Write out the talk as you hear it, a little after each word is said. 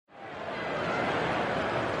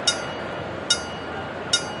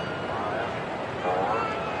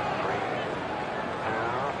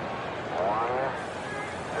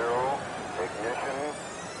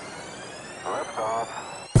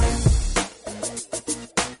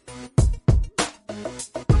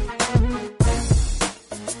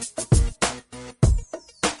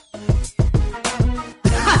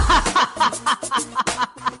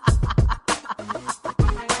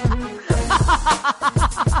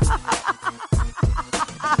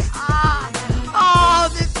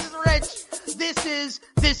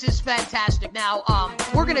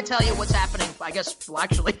to tell you what's happening. I guess, well,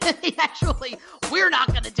 actually, we're not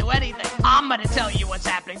going to do anything. I'm going to tell you what's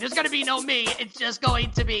happening. There's going to be no me. It's just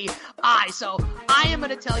going to be I. So I am going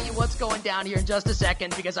to tell you what's going down here in just a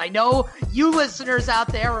second, because I know you listeners out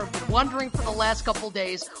there have been wondering for the last couple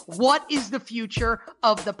days, what is the future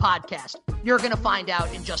of the podcast? You're going to find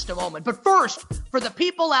out in just a moment. But first, for the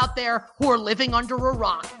people out there who are living under a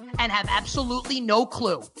rock and have absolutely no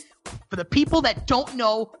clue, for the people that don't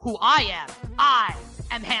know who I am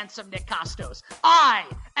handsome Nick Kostos. I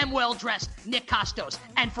am well-dressed Nick Kostos.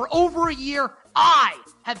 And for over a year, I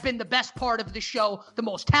have been the best part of the show, the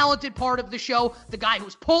most talented part of the show, the guy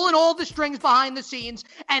who's pulling all the strings behind the scenes.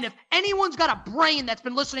 And if anyone's got a brain that's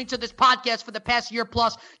been listening to this podcast for the past year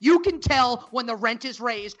plus, you can tell when the rent is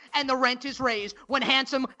raised. And the rent is raised when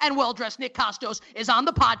handsome and well-dressed Nick Kostos is on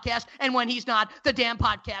the podcast. And when he's not, the damn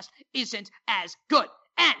podcast isn't as good.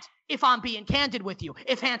 And if I'm being candid with you,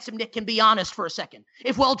 if handsome Nick can be honest for a second,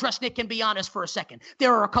 if well-dressed Nick can be honest for a second,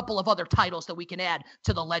 there are a couple of other titles that we can add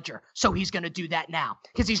to the ledger. So he's going to do that now,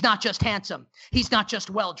 because he's not just handsome. He's not just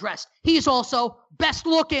well-dressed. He's also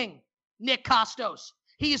best-looking Nick Kostos.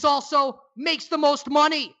 He is also makes the most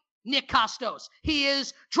money, Nick Kostos. He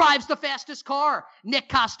drives the fastest car, Nick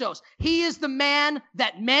Kostos. He is the man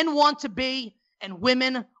that men want to be and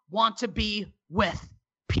women want to be with.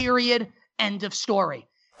 Period. End of story.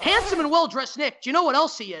 Handsome and well-dressed Nick, do you know what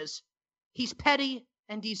else he is? He's petty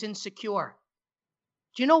and he's insecure.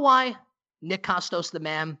 Do you know why Nick Kostos, the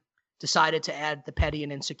man, decided to add the petty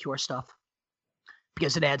and insecure stuff?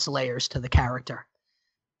 Because it adds layers to the character.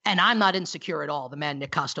 And I'm not insecure at all. The man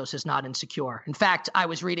Nick Kostos is not insecure. In fact, I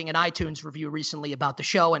was reading an iTunes review recently about the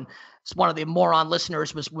show, and one of the moron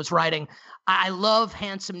listeners was writing, I love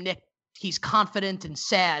handsome Nick. He's confident and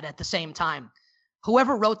sad at the same time.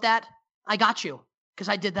 Whoever wrote that, I got you. Because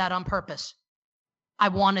I did that on purpose. I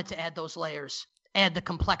wanted to add those layers, add the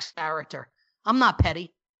complex character. I'm not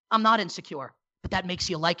petty. I'm not insecure. But that makes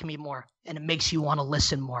you like me more, and it makes you want to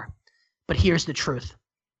listen more. But here's the truth.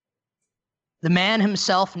 The man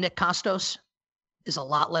himself, Nick Kostos, is a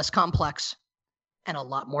lot less complex and a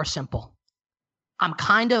lot more simple. I'm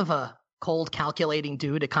kind of a cold, calculating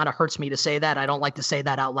dude. It kind of hurts me to say that. I don't like to say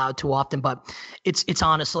that out loud too often, but it's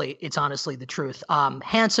honestly the truth.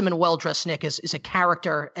 Handsome and well-dressed Nick is a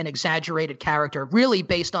character, an exaggerated character, really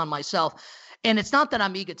based on myself. And it's not that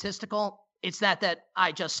I'm egotistical. It's that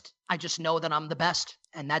I just know that I'm the best.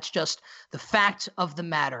 And that's just the fact of the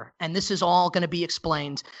matter. And this is all going to be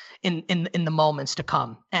explained in the moments to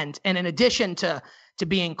come. And in addition to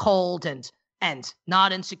being cold and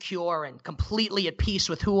not insecure and completely at peace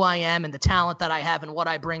with who I am and the talent that I have and what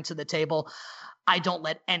I bring to the table, I don't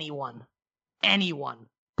let anyone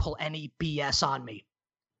pull any BS on me.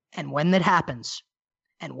 And when that happens,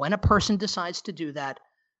 and when a person decides to do that,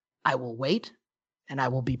 I will wait and I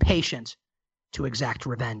will be patient to exact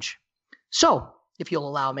revenge. So, if you'll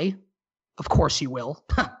allow me, of course you will,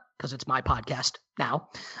 because it's my podcast now,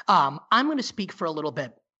 I'm going to speak for a little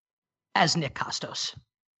bit as Nick Kostos.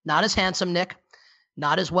 Not as handsome Nick,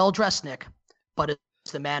 not as well-dressed Nick, but as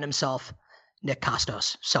the man himself, Nick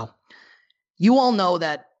Kostos. So you all know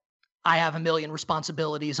that I have a million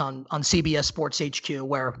responsibilities on CBS Sports HQ,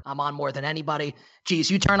 where I'm on more than anybody. Geez,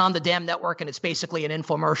 you turn on the damn network and it's basically an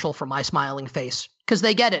infomercial for my smiling face, because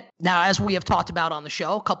they get it. Now, as we have talked about on the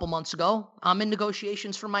show a couple months ago, I'm in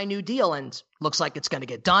negotiations for my new deal, and looks like it's going to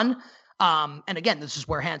get done. And again, this is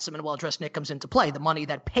where handsome and well-dressed Nick comes into play. The money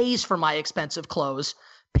that pays for my expensive clothes,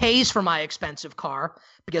 pays for my expensive car,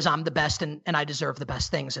 because I'm the best and I deserve the best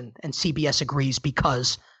things. And CBS agrees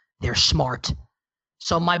because they're smart.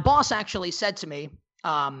 So my boss actually said to me,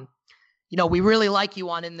 we really like you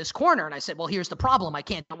on In This Corner. And I said, well, here's the problem. I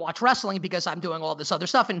can't watch wrestling because I'm doing all this other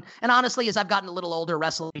stuff. And honestly, as I've gotten a little older,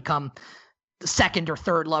 wrestling become the second or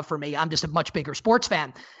third love for me. I'm just a much bigger sports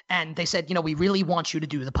fan. And they said, we really want you to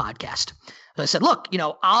do the podcast. So I said, look,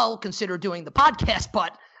 I'll consider doing the podcast,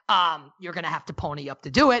 but you're going to have to pony up to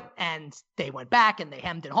do it. And they went back and they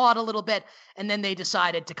hemmed and hawed a little bit. And then they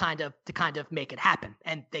decided to kind of make it happen.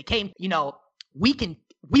 And they came,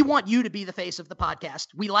 we want you to be the face of the podcast.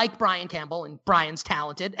 We like Brian Campbell, and Brian's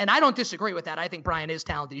talented. And I don't disagree with that. I think Brian is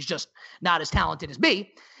talented. He's just not as talented as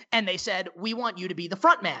me. And they said, we want you to be the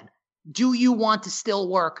front man. Do you want to still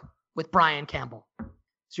work with Brian Campbell? So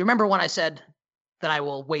you remember when I said that I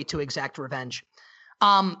will wait to exact revenge?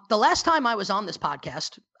 The last time I was on this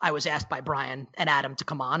podcast, I was asked by Brian and Adam to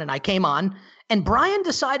come on, and I came on, and Brian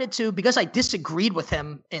decided to, because I disagreed with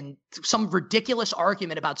him in some ridiculous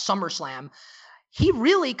argument about SummerSlam, he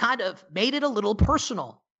really kind of made it a little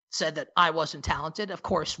personal, said that I wasn't talented, of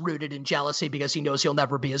course, rooted in jealousy because he knows he'll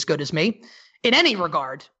never be as good as me in any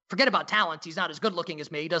regard, Forget about talent. He's not as good looking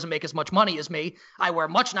as me. He doesn't make as much money as me. I wear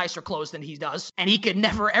much nicer clothes than he does. And he could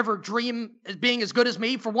never, ever dream of being as good as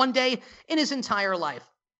me for one day in his entire life.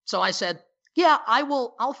 So I said, yeah,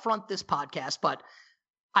 I'll front this podcast, but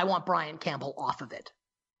I want Brian Campbell off of it.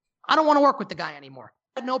 I don't want to work with the guy anymore.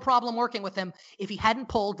 I had no problem working with him if he hadn't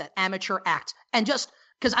pulled that amateur act. And just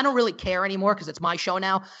because I don't really care anymore because it's my show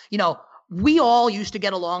now, we all used to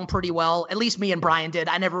get along pretty well. At least me and Brian did.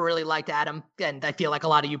 I never really liked Adam, and I feel like a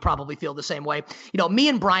lot of you probably feel the same way. Me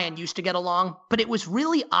and Brian used to get along, but it was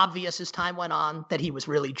really obvious as time went on that he was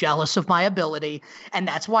really jealous of my ability, and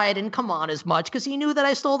that's why I didn't come on as much, because he knew that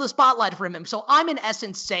I stole the spotlight from him. So I'm in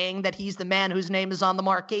essence saying that he's the man whose name is on the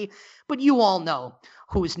marquee, but you all know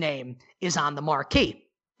whose name is on the marquee,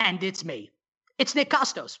 and it's me. It's Nick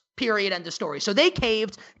Kostos, period, end of story. So they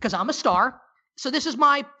caved because I'm a star. So this is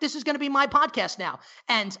going to be my podcast now.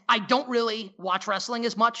 And I don't really watch wrestling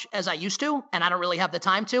as much as I used to, and I don't really have the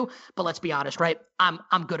time to, but let's be honest, right?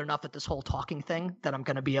 I'm good enough at this whole talking thing that I'm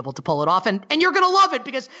going to be able to pull it off. And you're going to love it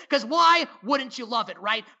because why wouldn't you love it,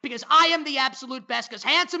 right? Because I am the absolute best, because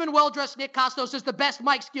handsome and well-dressed Nick Kostos is the best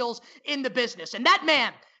mic skills in the business. And that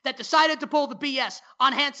man that decided to pull the BS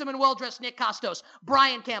on handsome and well-dressed Nick Kostos,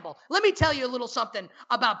 Brian Campbell. Let me tell you a little something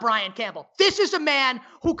about Brian Campbell. This is a man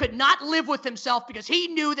who could not live with himself because he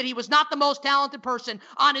knew that he was not the most talented person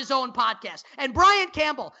on his own podcast. And Brian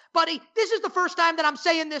Campbell, buddy, this is the first time that I'm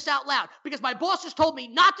saying this out loud because my boss has told me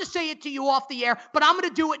not to say it to you off the air, but I'm going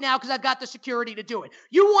to do it now because I've got the security to do it.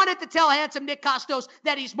 You wanted to tell handsome Nick Kostos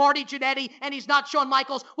that he's Marty Jannetty and he's not Shawn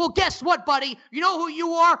Michaels. Well, guess what, buddy? You know who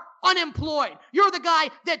you are? Unemployed. You're the guy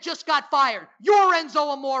that just got fired. You're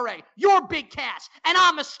Enzo Amore. You're Big Cass. And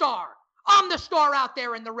I'm a star. I'm the star out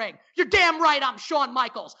there in the ring. You're damn right I'm Shawn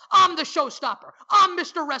Michaels. I'm the showstopper. I'm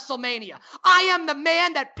Mr. WrestleMania. I am the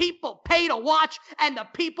man that people pay to watch, and the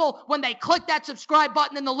people, when they click that subscribe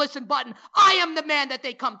button and the listen button, I am the man that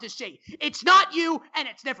they come to see. It's not you, and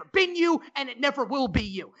it's never been you, and it never will be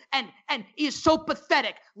you. And it is so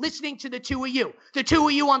pathetic listening to the two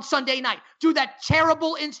of you on Sunday night do that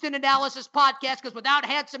terrible instant analysis podcast, because without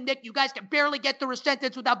handsome Nick, you guys can barely get through a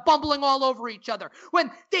sentence without bumbling all over each other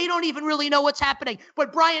when they don't even really know what's happening.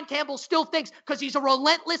 But Brian Campbell still thinks, because he's a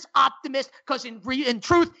relentless optimist, because in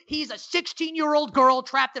truth, he's a 16-year-old girl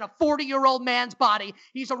trapped in a 40-year-old man's body.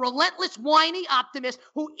 He's a relentless, whiny optimist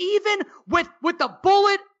who, even with the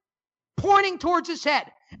bullet pointing towards his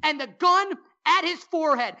head and the gun at his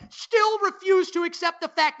forehead, still refused to accept the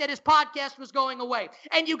fact that his podcast was going away.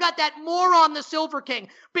 And you got that moron, the Silver King,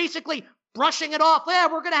 basically brushing it off. Yeah,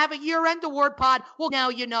 we're going to have a year-end award pod. Well, now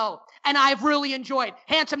you know. And I've really enjoyed,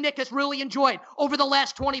 handsome Nick has really enjoyed over the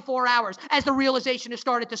last 24 hours as the realization has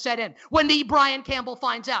started to set in. When the Brian Campbell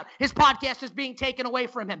finds out his podcast is being taken away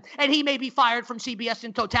from him and he may be fired from CBS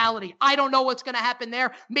in totality. I don't know what's going to happen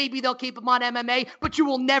there. Maybe they'll keep him on MMA, but you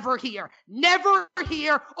will never hear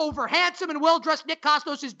over handsome and well-dressed Nick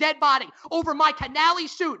Kostos' dead body, over my Canali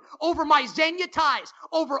suit, over my Xenia ties,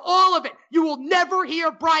 over all of it. You will never hear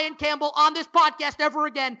Brian Campbell on this podcast ever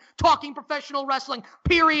again talking professional wrestling,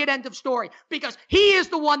 period, end of story, because he is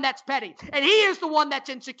the one that's petty and he is the one that's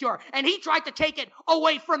insecure, and he tried to take it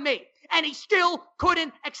away from me, and he still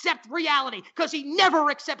couldn't accept reality because he never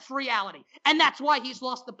accepts reality, and that's why he's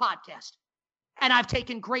lost the podcast. And I've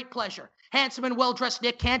taken great pleasure. Handsome and well-dressed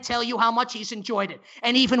Nick can't tell you how much he's enjoyed it.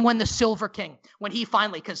 And even when the Silver King, when he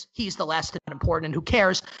finally, because he's the last and important and who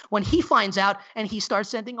cares, when he finds out and he starts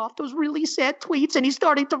sending off those really sad tweets and he's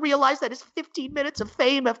starting to realize that his 15 minutes of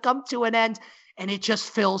fame have come to an end, and it just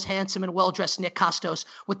fills handsome and well-dressed Nick Kostos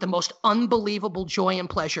with the most unbelievable joy and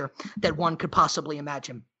pleasure that one could possibly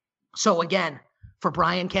imagine. So again, for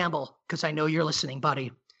Brian Campbell, because I know you're listening,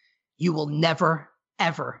 buddy, you will never,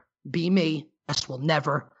 ever be me. This will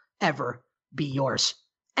never, ever be yours.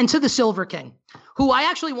 And to the Silver King, who I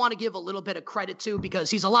actually want to give a little bit of credit to because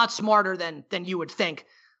he's a lot smarter than you would think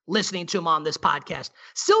listening to him on this podcast.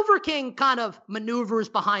 Silver King kind of maneuvers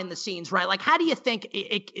behind the scenes, right? Like, how do you think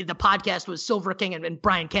the podcast was Silver King and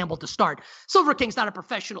Brian Campbell to start? Silver King's not a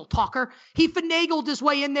professional talker. He finagled his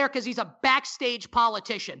way in there because he's a backstage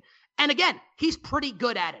politician. And again, he's pretty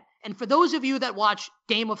good at it. And for those of you that watch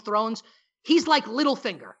Game of Thrones, he's like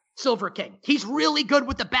Littlefinger. Silver King. He's really good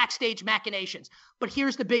with the backstage machinations. But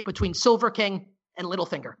here's the big between Silver King and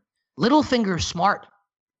Littlefinger. Littlefinger's smart.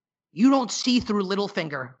 You don't see through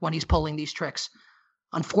Littlefinger when he's pulling these tricks.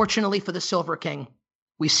 Unfortunately for the Silver King,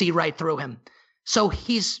 we see right through him. So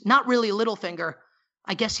he's not really Littlefinger.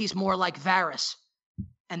 I guess he's more like Varys.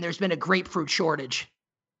 And there's been a grapefruit shortage.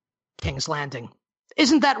 King's Landing.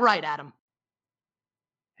 Isn't that right, Adam?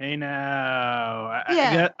 Hey, now,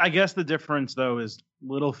 Yeah. I guess the difference, though, is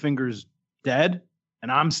Littlefinger's dead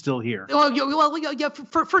and I'm still here. Well, yeah,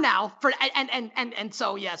 for now, so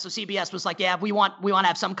CBS was like, yeah, we want to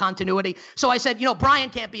have some continuity. So I said, Brian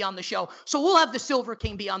can't be on the show, so we'll have the Silver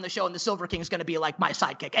King be on the show, and the Silver King is going to be like my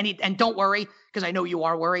sidekick. And don't worry, because I know you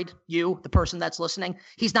are worried. You, the person that's listening,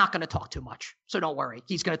 he's not going to talk too much, so don't worry.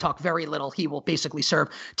 He's going to talk very little. He will basically serve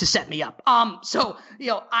to set me up. So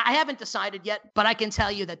I haven't decided yet, but I can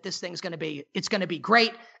tell you that this thing's going to be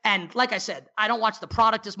great. And like I said, I don't watch the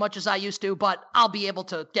product as much as I used to, but I'll be able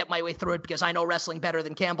to get my way through it because I know wrestling better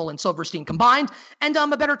than Campbell and Silverstein combined, and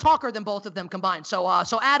I'm a better talker than both of them combined. So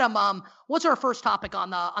Adam, what's our first topic on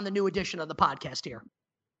the new edition of the podcast here?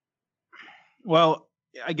 Well,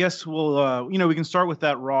 I guess we'll, we can start with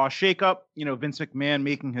that Raw shakeup. Vince McMahon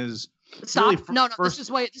making his stop. No, first...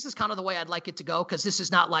 this is kind of the way I'd like it to go, because this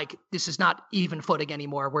is not even footing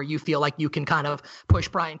anymore, where you feel like you can kind of push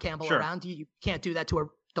Brian Campbell around. You can't do that to her.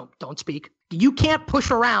 Don't speak. You can't push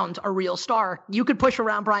around a real star. You could push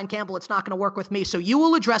around Brian Campbell. It's not going to work with me. So you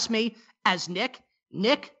will address me as Nick.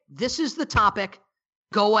 Nick, this is the topic.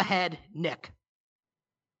 Go ahead, Nick.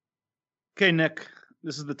 Okay, Nick,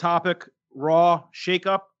 this is the topic. Raw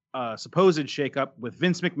shakeup, supposed shakeup with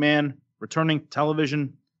Vince McMahon returning to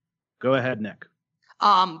television. Go ahead, Nick.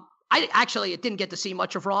 I didn't get to see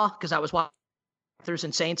much of Raw because I was watching Panthers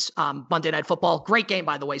and Saints, Monday Night Football. Great game,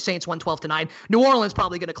 by the way. Saints won 12-9. New Orleans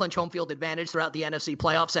probably going to clinch home field advantage throughout the NFC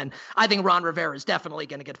playoffs, and I think Ron Rivera is definitely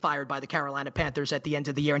going to get fired by the Carolina Panthers at the end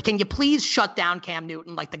of the year. And can you please shut down Cam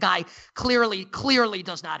Newton? Like, the guy clearly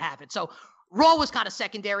does not have it. So Raw was kind of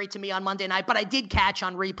secondary to me on Monday night, but I did catch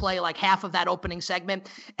on replay like half of that opening segment,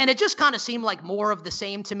 and it just kind of seemed like more of the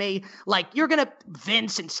same to me. Like, you're going to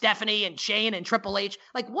Vince and Stephanie and Shane and Triple H.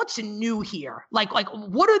 Like, what's new here? Like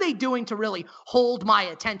what are they doing to really hold my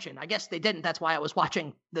attention? I guess they didn't. That's why I was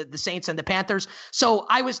watching the Saints and the Panthers. So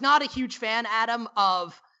I was not a huge fan, Adam,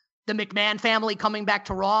 of the McMahon family coming back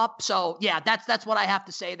to Raw. So yeah, that's what I have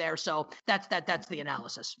to say there. So that's the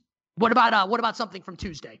analysis. What about something from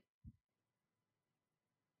Tuesday?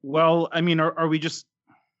 Well, I mean, are we just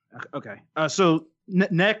okay? So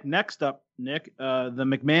next up, Nick, the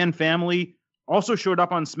McMahon family also showed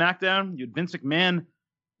up on SmackDown. You had Vince McMahon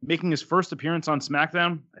making his first appearance on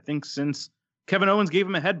SmackDown, I think, since Kevin Owens gave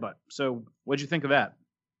him a headbutt. So what'd you think of that?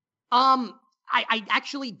 I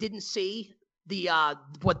actually didn't see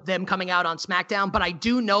them coming out on SmackDown, but I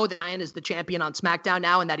do know that Ryan is the champion on SmackDown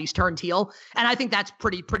now and that he's turned heel. And I think that's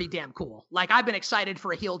pretty damn cool. Like, I've been excited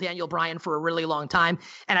for a heel Daniel Bryan for a really long time.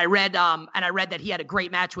 And I read that he had a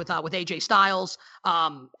great match with AJ Styles,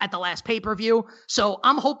 at the last pay-per-view. So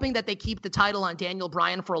I'm hoping that they keep the title on Daniel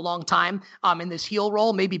Bryan for a long time, in this heel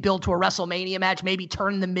role, maybe build to a WrestleMania match, maybe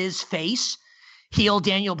turn the Miz face. Heel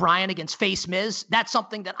Daniel Bryan against face Miz. That's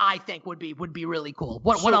something that I think would be really cool.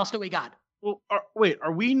 What else do we got? Well,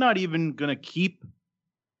 are we not even going to keep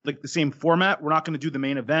like the same format? We're not going to do the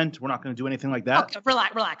main event. We're not going to do anything like that. Okay,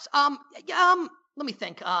 relax. Let me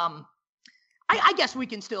think. I guess we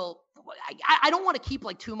can still. I don't want to keep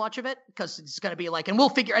like too much of it because it's going to be like, and we'll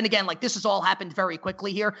figure. And again, like, this has all happened very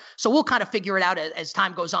quickly here, so we'll kind of figure it out as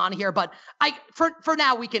time goes on here. But for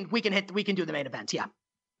now we can do the main event. Yeah.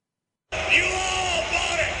 You all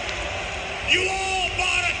bought it. You all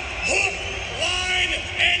bought it. Hook, line,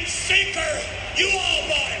 and sinker. You all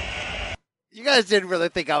bought it. You guys didn't really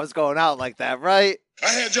think I was going out like that, right? I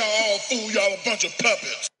had y'all all fool y'all a bunch of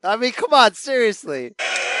puppets. I mean, come on, seriously.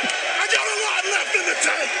 I got a lot left in the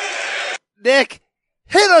tank. Nick,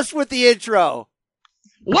 hit us with the intro.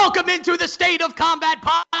 Welcome into the State of Combat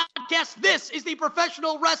podcast. This is the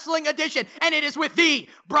professional wrestling edition, and it is with the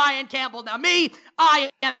Brian Campbell. Now, I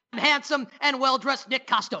am handsome and well-dressed Nick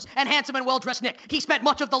Costos. And handsome and well-dressed Nick, he spent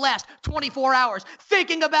much of the last 24 hours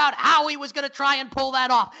thinking about how he was going to try and pull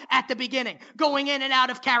that off at the beginning, going in and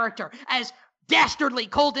out of character as dastardly,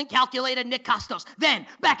 cold and calculated Nick Costos, then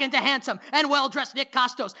back into handsome and well-dressed Nick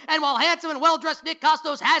Costos. And while handsome and well-dressed Nick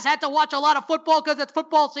Costos has had to watch a lot of football because it's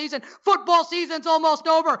football season's almost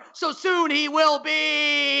over, so soon he will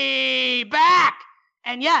be back.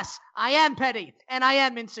 And yes, I am petty and I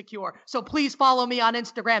am insecure. So please follow me on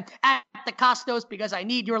Instagram at the Costos because I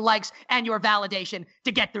need your likes and your validation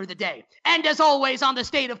to get through the day. And as always on the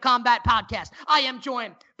State of Combat podcast, I am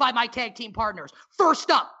joined by my tag team partners. First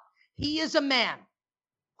up, he is a man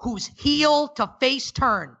whose heel to face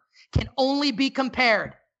turn can only be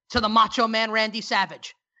compared to the Macho Man Randy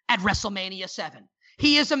Savage at WrestleMania 7.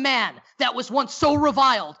 He is a man that was once so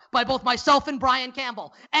reviled by both myself and Brian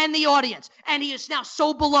Campbell and the audience, and he is now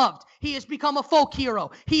so beloved. He has become a folk hero.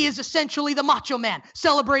 He is essentially the Macho Man,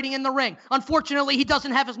 celebrating in the ring. Unfortunately, he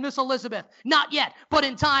doesn't have his Miss Elizabeth. Not yet, but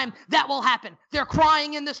in time, that will happen. They're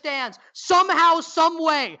crying in the stands. Somehow, some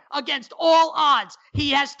way, against all odds, he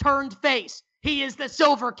has turned face. He is the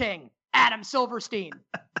Silver King, Adam Silverstein.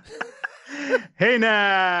 Hey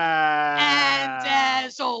now. And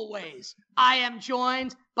as always, I am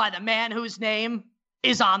joined by the man whose name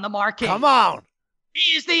is on the marquee. Come on.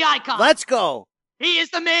 He is the icon. Let's go. He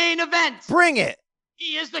is the main event. Bring it.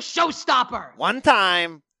 He is the showstopper. One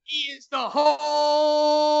time. He is the whole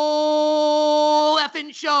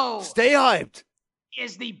effing show. Stay hyped. He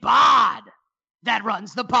is the bod that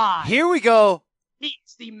runs the pod. Here we go.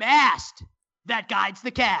 He's the mast that guides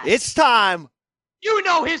the cast. It's time. You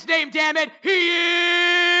know his name, damn it. He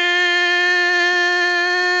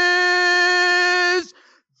is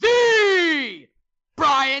the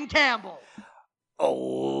Brian Campbell. Oh,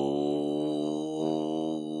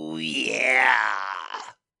 yeah.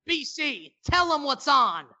 BC, tell him what's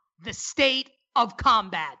on the State of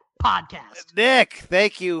Combat podcast. Nick,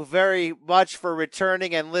 thank you very much for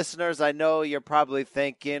returning. And listeners, I know you're probably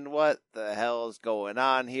thinking, what the hell is going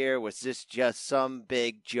on here? Was this just some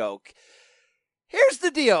big joke? Here's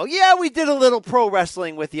the deal. Yeah, we did a little pro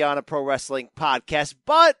wrestling with you on a pro wrestling podcast,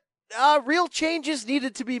 but real changes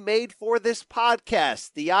needed to be made for this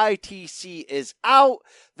podcast. The ITC is out.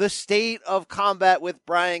 The State of Combat with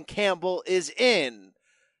Brian Campbell is in.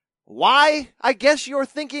 Why? I guess you're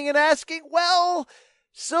thinking and asking. Well,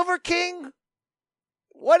 Silver King,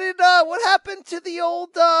 what happened to the old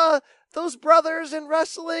those brothers in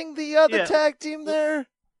wrestling, the tag team there?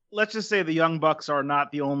 Let's just say the Young Bucks are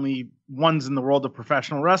not the only ones in the world of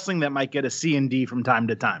professional wrestling that might get a C&D from time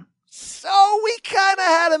to time. So we kind of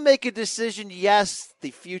had to make a decision. Yes,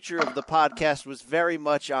 the future of the podcast was very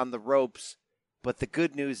much on the ropes, but the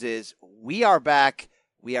good news is we are back.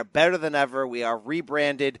 We are better than ever. We are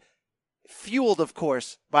rebranded, fueled, of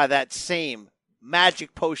course, by that same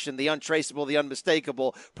magic potion, the untraceable, the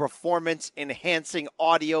unmistakable, performance-enhancing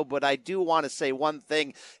audio. But I do want to say one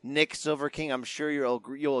thing, Nick Silver King, I'm sure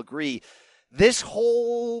you'll agree. This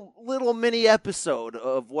whole little mini episode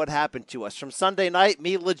of what happened to us from Sunday night,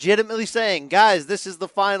 me legitimately saying, guys, this is the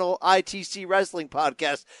final ITC wrestling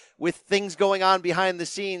podcast with things going on behind the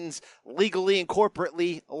scenes, legally and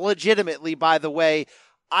corporately, legitimately, by the way.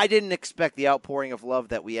 I didn't expect the outpouring of love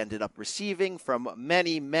that we ended up receiving from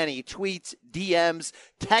many, many tweets, DMs,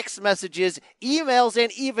 text messages, emails,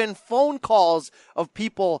 and even phone calls of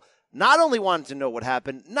people not only wanting to know what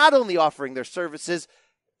happened, not only offering their services,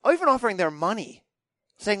 or even offering their money,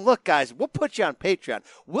 saying, look, guys, we'll put you on Patreon.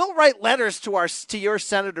 We'll write letters to your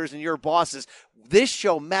senators and your bosses. This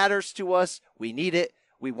show matters to us. We need it.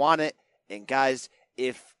 We want it. And guys,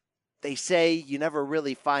 if they say you never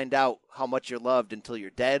really find out how much you're loved until you're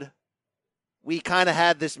dead, we kind of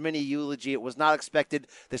had this mini eulogy. It was not expected.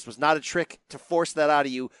 This was not a trick to force that out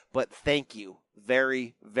of you, but thank you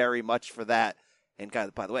very, very much for that. And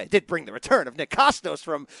guys, by the way, I did bring the return of Nick Costos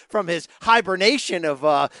from his hibernation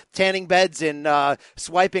of tanning beds and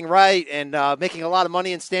swiping right and making a lot of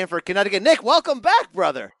money in Stamford, Connecticut. Nick, welcome back,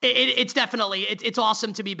 brother. It's definitely it's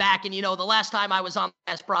awesome to be back. And the last time I was on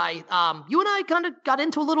Bry, you and I kind of got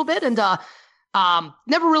into a little bit and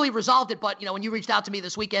never really resolved it. But when you reached out to me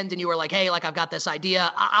this weekend and you were like, hey, I've got this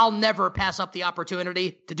idea, I'll never pass up the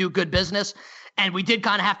opportunity to do good business. And we did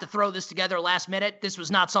kind of have to throw this together last minute. This was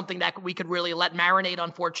not something that we could really let marinate,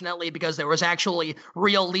 unfortunately, because there was actually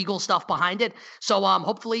real legal stuff behind it. So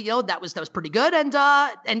hopefully, that was pretty good.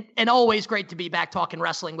 And always great to be back talking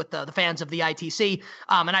wrestling with the fans of the ITC.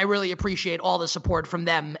 And I really appreciate all the support from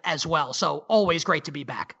them as well. So always great to be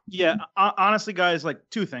back. Yeah, honestly, guys,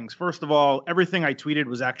 two things. First of all, everything I tweeted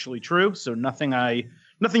was actually true. So nothing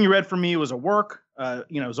you read from me was a work. It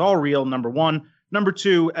was all real, number one. Number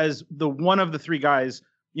two, as the one of the three guys,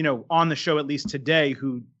 on the show, at least today,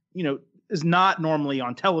 who, is not normally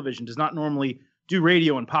on television, does not normally do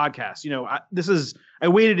radio and podcasts. I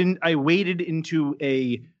waded into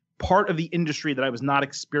a part of the industry that I was not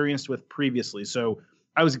experienced with previously. So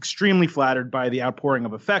I was extremely flattered by the outpouring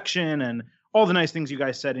of affection and all the nice things you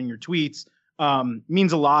guys said in your tweets.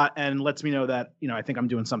 Means a lot and lets me know that, I think I'm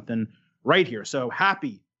doing something right here. So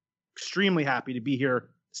happy, extremely happy to be here.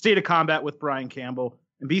 State of Combat with Brian Campbell.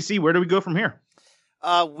 And BC, where do we go from here?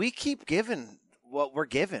 We keep giving what we're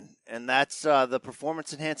given, and that's the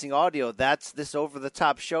performance-enhancing audio. That's this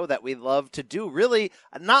over-the-top show that we love to do. Really,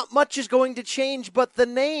 not much is going to change, but the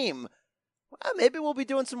name Well, maybe we'll be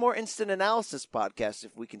doing some more instant analysis podcasts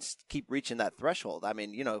if we can keep reaching that threshold. I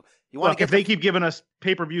mean, you want to if they keep giving us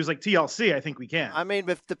pay-per-views like TLC, I think we can. I mean,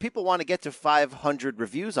 if the people want to get to 500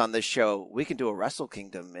 reviews on this show, we can do a Wrestle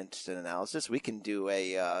Kingdom instant analysis. We can do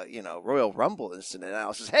a, Royal Rumble instant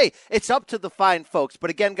analysis. Hey, it's up to the fine folks. But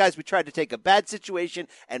again, guys, we tried to take a bad situation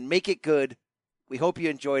and make it good. We hope you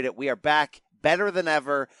enjoyed it. We are back better than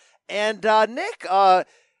ever. And Nick,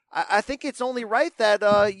 I think it's only right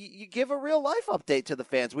that you give a real life update to the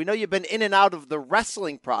fans. We know you've been in and out of the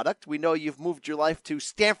wrestling product. We know you've moved your life to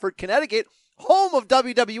Stamford, Connecticut, home of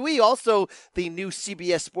WWE, also the new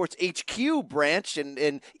CBS Sports HQ branch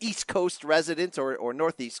and East Coast residents or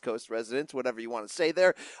Northeast Coast residents, whatever you want to say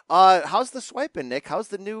there. How's the swiping, Nick? How's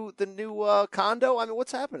the new condo? I mean,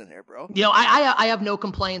 what's happening here, bro? I have no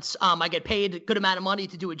complaints. I get paid a good amount of money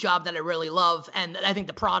to do a job that I really love, and I think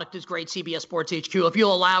the product is great. CBS Sports HQ. If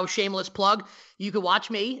you'll allow shameless plug, you can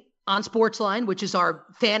watch me on Sportsline, which is our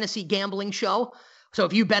fantasy gambling show. So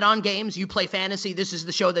if you bet on games, you play fantasy, this is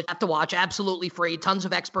the show that you have to watch. Absolutely free. Tons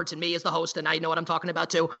of experts and me as the host, and I know what I'm talking about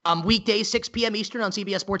too. Weekdays, 6 p.m. Eastern on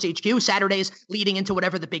CBS Sports HQ. Saturdays leading into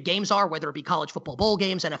whatever the big games are, whether it be college football bowl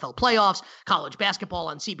games, NFL playoffs, college basketball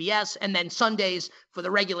on CBS, and then Sundays for the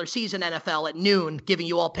regular season NFL at noon, giving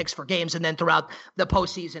you all picks for games, and then throughout the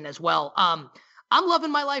postseason as well. I'm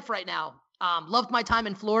loving my life right now. Loved my time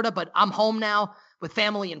in Florida, but I'm home now with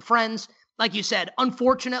family and friends. Like you said,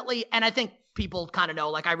 unfortunately, and I think people kind of know,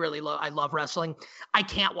 like I love wrestling. I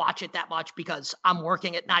can't watch it that much because I'm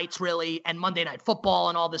working at nights really and Monday Night Football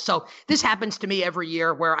and all this. So this happens to me every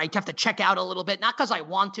year where I have to check out a little bit, not because I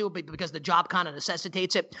want to, but because the job kind of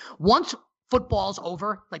necessitates it. Once football's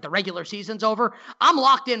over, like the regular season's over, I'm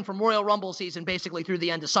locked in from Royal Rumble season basically through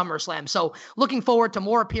the end of SummerSlam. So looking forward to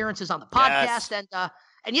more appearances on the podcast. Yes.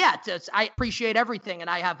 And yeah, I appreciate everything, and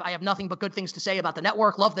I have nothing but good things to say about the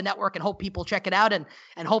network. Love the network, and hope people check it out, and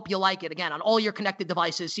hope you like it. Again, on all your connected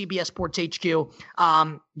devices, CBS Sports HQ,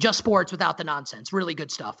 just sports without the nonsense. Really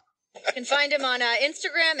good stuff. You can find him on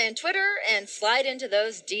Instagram and Twitter, and slide into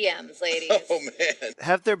those DMs, ladies. Oh man!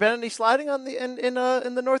 Have there been any sliding on the in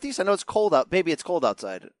the Northeast? I know it's cold out. Baby, it's cold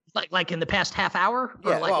outside. Like in the past half hour?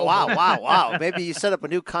 Yeah. Wow. Maybe you set up a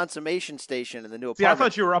new consummation station in the new apartment. See, I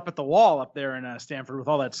thought you were up at the wall up there in Stamford with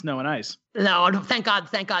all that snow and ice. No, thank God,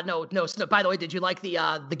 no. By the way, did you like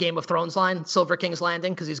the Game of Thrones line, Silver King's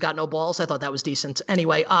Landing, because he's got no balls? I thought that was decent.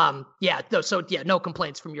 Anyway, no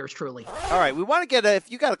complaints from yours truly. All right, we want to get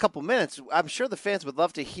if you got a couple minutes, I'm sure the fans would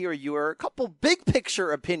love to hear your couple big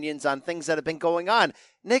picture opinions on things that have been going on.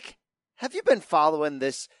 Nick, have you been following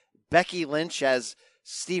this Becky Lynch as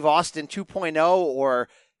Steve Austin 2.0 or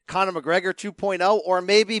Conor McGregor 2.0 or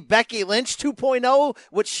maybe Becky Lynch 2.0,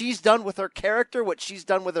 what she's done with her character, what she's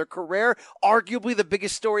done with her career, arguably the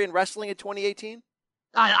biggest story in wrestling in 2018?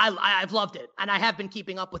 I've loved it, and I have been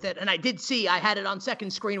keeping up with it. And I had it on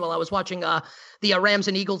second screen while I was watching the Rams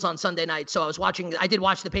and Eagles on Sunday night. So I did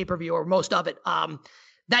watch the pay-per-view or most of it.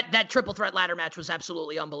 That triple threat ladder match was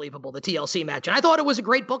absolutely unbelievable, the TLC match. And I thought it was a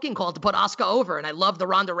great booking call to put Asuka over. And I love the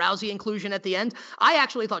Ronda Rousey inclusion at the end. I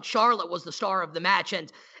actually thought Charlotte was the star of the match. And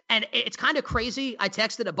it's kind of crazy. I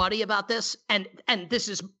texted a buddy about this. And this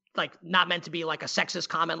is like not meant to be like a sexist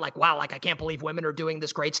comment, like, wow, like I can't believe women are doing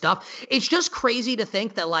this great stuff. It's just crazy to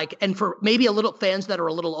think that like, and for maybe a little fans that are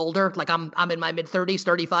a little older, like I'm in my mid 30s,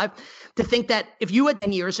 35, to think that if you had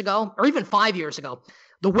 10 years ago or even 5 years ago,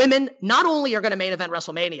 the women not only are going to main event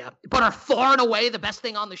WrestleMania, but are far and away the best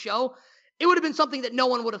thing on the show, it would have been something that no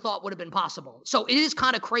one would have thought would have been possible. So it is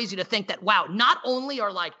kind of crazy to think that, wow, not only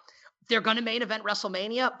are like, they're going to main event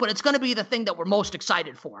WrestleMania, but it's going to be the thing that we're most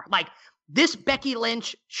excited for. Like this Becky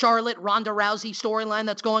Lynch, Charlotte, Ronda Rousey storyline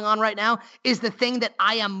that's going on right now is the thing that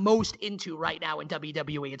I am most into right now in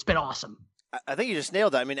WWE. It's been awesome. I think you just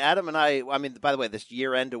nailed it. I mean, Adam and I mean, by the way, this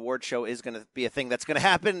year-end award show is going to be a thing that's going to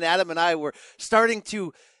happen. And Adam and I were starting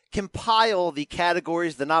to compile the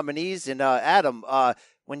categories, the nominees. And Adam,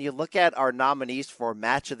 when you look at our nominees for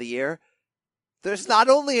Match of the Year, there's not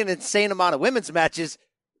only an insane amount of women's matches,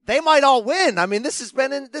 they might all win. I mean, this has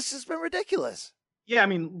been ridiculous. Yeah, I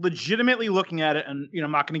mean, legitimately looking at it, and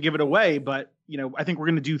I'm not going to give it away, but I think we're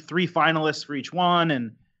going to do 3 finalists for each one,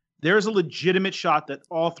 and there's a legitimate shot that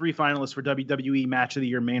all 3 finalists for WWE Match of the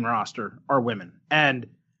Year main roster are women. And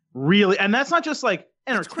really, and that's not just like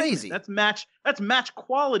entertainment. It's crazy. That's match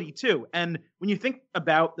quality too. And when you think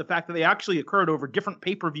about the fact that they actually occurred over different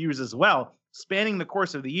pay-per-views as well, spanning the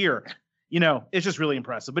course of the year, it's just really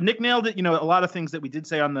impressive. But Nick nailed it. A lot of things that we did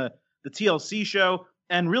say on the TLC show,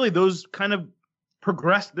 and really those kind of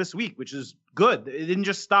progressed this week, which is good. It didn't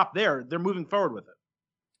just stop there. They're moving forward with it.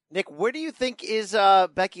 Nick, where do you think is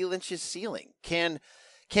Becky Lynch's ceiling? Can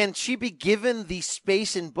Can she be given the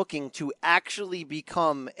space in booking to actually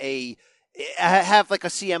become have like a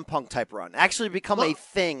CM Punk type run, actually become a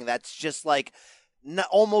thing that's just like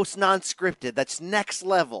almost non-scripted, that's next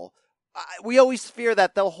level? We always fear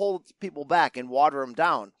that they'll hold people back and water them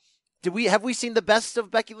down. Have we seen the best of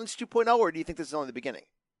Becky Lynch 2.0, or do you think this is only the beginning?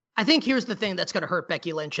 I think here's the thing that's going to hurt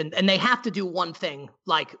Becky Lynch, and they have to do one thing,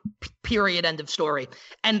 like, period, end of story.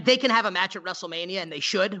 And they can have a match at WrestleMania, and they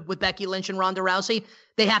should, with Becky Lynch and Ronda Rousey.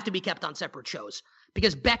 They have to be kept on separate shows.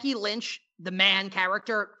 Because Becky Lynch, the man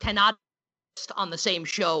character, cannot exist on the same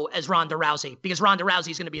show as Ronda Rousey, because Ronda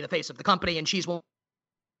Rousey is going to be the face of the company, and she's one.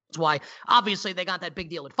 That's why, obviously, they got that big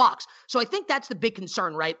deal at Fox. So I think that's the big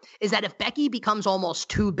concern, right? Is that if Becky becomes almost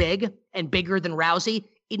too big and bigger than Rousey,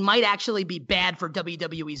 it might actually be bad for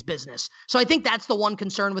WWE's business. So I think that's the one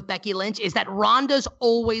concern with Becky Lynch, is that Ronda's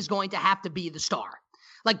always going to have to be the star.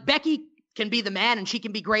 Like, Becky can be the man and she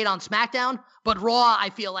can be great on SmackDown, but Raw, I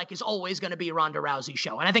feel like, is always going to be Ronda Rousey's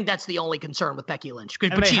show. And I think that's the only concern with Becky Lynch.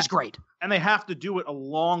 But she's great. And they have to do it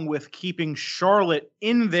along with keeping Charlotte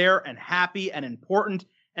in there and happy and important,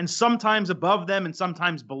 and sometimes above them and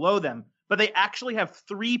sometimes below them. But they actually have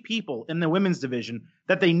 3 people in the women's division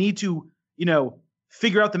that they need to,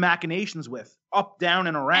 figure out the machinations with, up, down,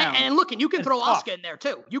 and around. And look, and you can throw Asuka in there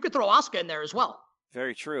too. You could throw Asuka in there as well.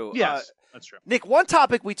 Very true. Yes, that's true. Nick, one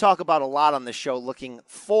topic we talk about a lot on the show, looking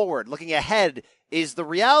forward, looking ahead, is the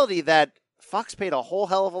reality that Fox paid a whole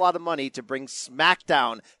hell of a lot of money to bring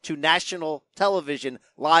SmackDown to national television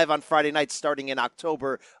live on Friday nights starting in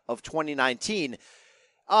October of 2019.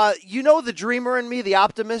 The dreamer in me, the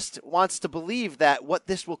optimist, wants to believe that what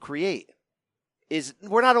this will create is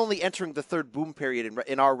we're not only entering the third boom period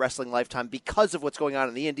in our wrestling lifetime because of what's going on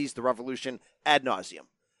in the Indies, the Revolution, ad nauseum.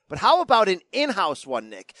 But how about an in-house one,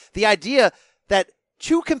 Nick? The idea that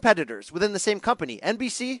 2 competitors within the same company,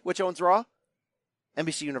 NBC, which owns Raw,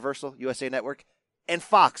 NBC Universal, USA Network, and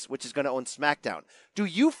Fox, which is going to own SmackDown. Do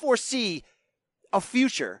you foresee a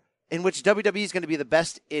future in which WWE is going to be the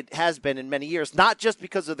best it has been in many years, not just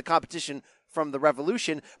because of the competition from the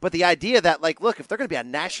Revolution, but the idea that, look, if they're going to be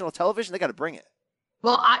on national television, they got to bring it?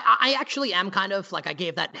 Well, I actually am kind of, I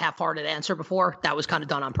gave that half-hearted answer before. That was kind of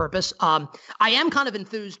done on purpose. I am kind of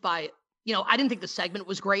enthused by, I didn't think the segment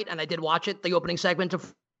was great, and I did watch it. The opening segment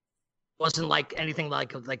wasn't anything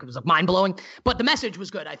like it was mind-blowing, but the message was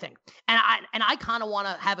good, I think. And I kind of want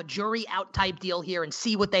to have a jury out type deal here and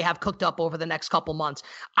see what they have cooked up over the next couple months.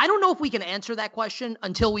 I don't know if we can answer that question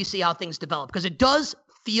until we see how things develop, because it does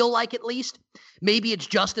feel like, at least, maybe it's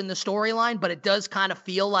just in the storyline, but it does kind of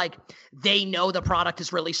feel like they know the product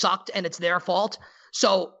has really sucked and it's their fault.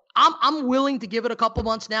 So I'm willing to give it a couple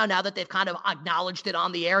months now that they've kind of acknowledged it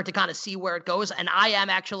on the air, to kind of see where it goes. And I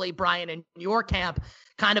am actually, Brian, in your camp,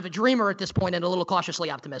 kind of a dreamer at this point and a little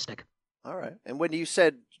cautiously optimistic. All right. And when you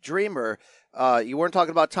said dreamer, you weren't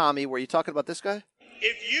talking about Tommy. Were you talking about this guy?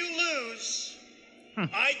 If you lose,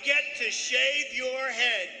 I get to shave your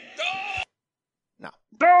head. Oh!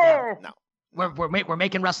 No. We're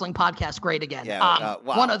making wrestling podcasts great again. Yeah, wow.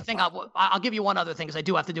 One other thing, I'll give you one other thing, because I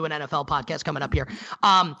do have to do an NFL podcast coming up here.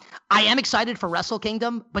 I am excited for Wrestle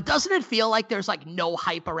Kingdom, but doesn't it feel like there's no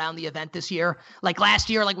hype around the event this year? Like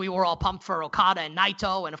last year, we were all pumped for Okada and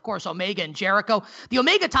Naito, and of course Omega and Jericho. The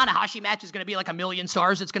Omega Tanahashi match is going to be 1 million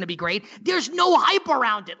stars. It's going to be great. There's no hype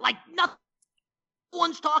around it. Nothing. No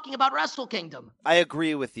one's talking about Wrestle Kingdom. I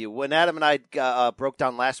agree with you. When Adam and I broke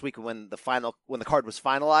down last week when the card was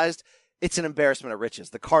finalized, it's an embarrassment of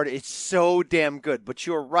riches. The card is so damn good. But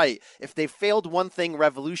you're right. If they failed one thing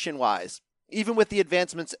Revolution-wise, even with the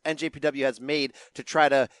advancements NJPW has made to try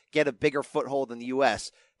to get a bigger foothold in the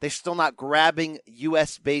U.S., they're still not grabbing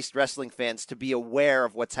U.S.-based wrestling fans to be aware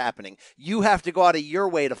of what's happening. You have to go out of your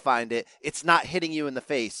way to find it. It's not hitting you in the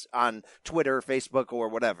face on Twitter, Facebook, or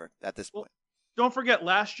whatever at this point. Don't forget,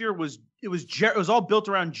 last year was all built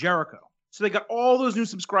around Jericho. So they got all those new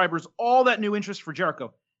subscribers, all that new interest for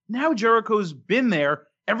Jericho. Now Jericho's been there.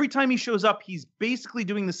 Every time he shows up, he's basically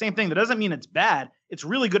doing the same thing. That doesn't mean it's bad. It's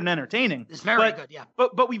really good and entertaining. It's very good, yeah.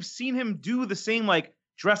 But we've seen him do the same,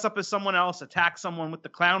 dress up as someone else, attack someone with the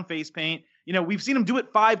clown face paint. We've seen him do it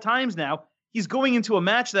 5 times now. He's going into a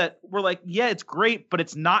match that we're yeah, it's great, but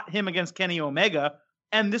it's not him against Kenny Omega.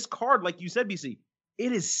 And this card, like you said, BC,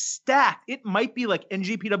 it is stacked. It might be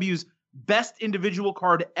NJPW's best individual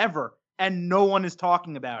card ever, and no one is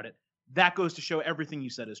talking about it. That goes to show everything you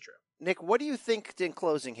said is true. Nick, what do you think in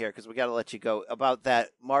closing here, because we got to let you go, about that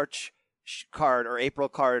March card or April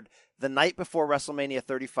card the night before WrestleMania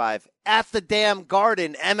 35 at the damn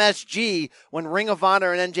Garden, MSG, when Ring of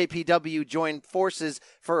Honor and NJPW joined forces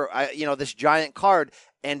for, this giant card.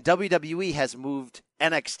 And WWE has moved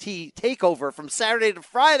NXT TakeOver from Saturday to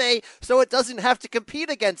Friday so it doesn't have to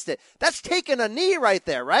compete against it. That's taking a knee right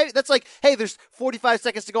there, right? That's like, hey, there's 45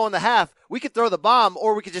 seconds to go in the half. We could throw the bomb,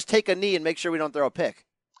 or we could just take a knee and make sure we don't throw a pick.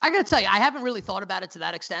 I got to tell you, I haven't really thought about it to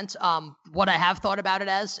that extent. What I have thought about it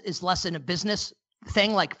as is less in a business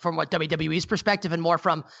thing, like from what WWE's perspective, and more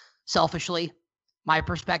from selfishly my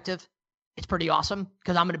perspective. It's pretty awesome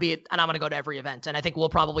because I'm going to go to every event, and I think we'll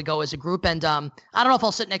probably go as a group. And I don't know if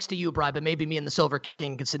I'll sit next to you, Bri, but maybe me and the Silver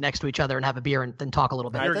King can sit next to each other and have a beer and then talk a little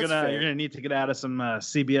bit. You're gonna need to get out of some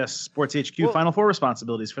CBS Sports HQ Final Four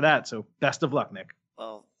responsibilities for that. So best of luck, Nick.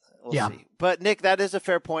 Well, we'll see. But Nick, that is a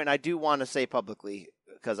fair point. I do want to say publicly,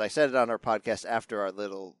 because I said it on our podcast after our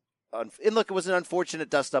little. And look, it was an unfortunate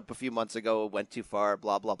dust up a few months ago. It went too far,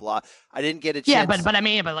 blah, blah, blah. I didn't get a chance. Yeah, but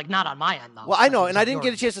like not on my end, though. Well, I know, and I didn't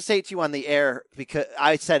get a chance to say it to you on the air because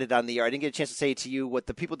I said it on the air. I didn't get a chance to say it to you. What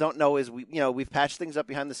the people don't know is we've patched things up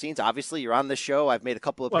behind the scenes. Obviously, you're on this show. I've made a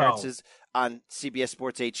couple of appearances on CBS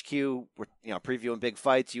Sports HQ. We're previewing big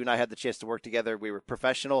fights. You and I had the chance to work together. We were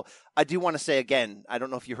professional. I do want to say again, I don't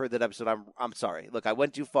know if you heard that episode. I'm sorry. Look, I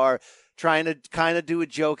went too far trying to kind of do a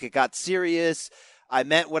joke. It got serious. I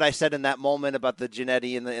meant what I said in that moment about the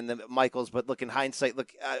Jannetty and the Michaels, but look, in hindsight,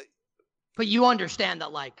 but you understand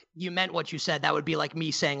that, like, you meant what you said. That would be like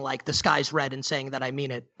me saying, like, the sky's red and saying that I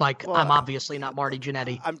mean it. Like, well, I'm obviously not Marty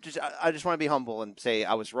Jannetty. I just want to be humble and say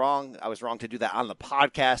I was wrong. I was wrong to do that on the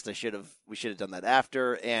podcast. We should have done that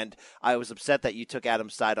after. And I was upset that you took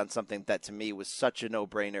Adam's side on something that to me was such a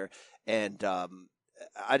no-brainer. And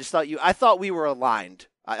I thought we were aligned.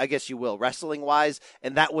 I guess you will, wrestling wise,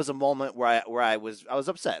 and that was a moment where I was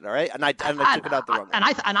upset. All right, and I took it out the wrong way.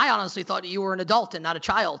 And I honestly thought you were an adult and not a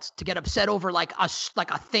child to get upset over like a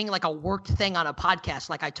thing, like a worked thing on a podcast.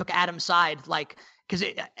 Like I took Adam's side, like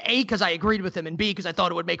because I agreed with him, and B because I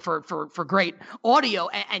thought it would make for great audio.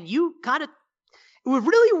 And you kind of, it was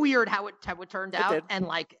really weird how it turned out. And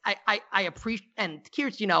like I appreciate, and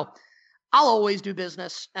here's I'll always do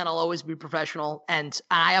business and I'll always be professional. And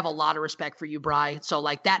I have a lot of respect for you, Bri. So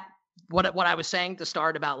like that, what I was saying to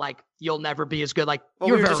start about, like, you'll never be as good. Like,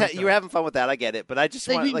 you were having fun with that. I get it. But I just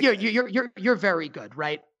want you're very good.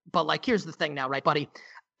 Right. But like, here's the thing now, right, buddy?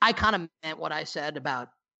 I kind of meant what I said about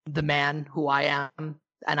the man who I am.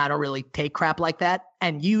 And I don't really take crap like that.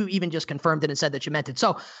 And you even just confirmed it and said that you meant it.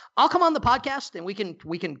 So I'll come on the podcast and we can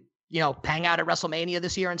hang out at WrestleMania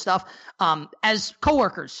this year and stuff. As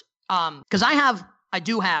coworkers. Because I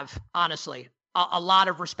do have, honestly, a lot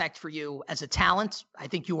of respect for you as a talent. I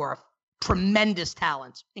think you are a tremendous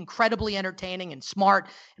talent, incredibly entertaining and smart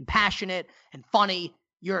and passionate and funny.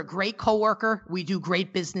 You're a great coworker. We do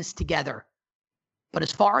great business together. But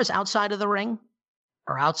as far as outside of the ring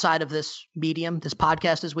or outside of this medium, this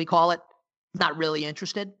podcast, as we call it, not really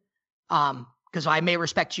interested. Because I may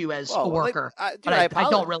respect you as a worker, but I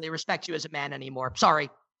don't really respect you as a man anymore. Sorry.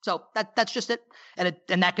 So that's just it. And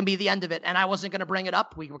that can be the end of it. And I wasn't going to bring it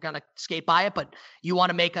up. We were going to skate by it, but you want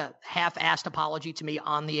to make a half-assed apology to me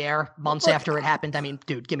on the air months after it happened. I mean,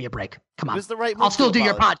 dude, give me a break. Come on. It was the right move. I'll still do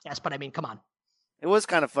your podcast, but I mean, come on. It was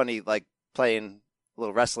kind of funny, like playing a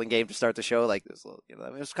little wrestling game to start the show. Like this little, it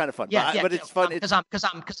was kind of fun. But it's fun.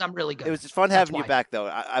 Because I'm really good. It was just fun having you back though.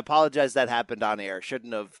 I apologize that happened on air.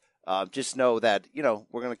 Shouldn't have. Just know that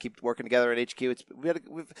we're gonna keep working together at HQ.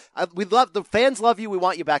 We love the fans. Love you. We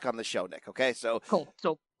want you back on the show, Nick. Okay, so cool.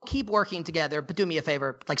 So keep working together, but do me a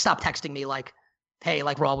favor. Like, stop texting me. Like, hey,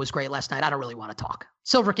 like Raw was great last night. I don't really want to talk.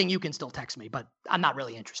 Silver King, you can still text me, but I'm not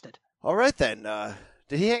really interested. All right then.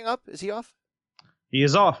 Did he hang up? Is he off? He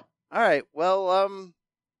is off. All right. Well,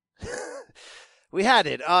 we had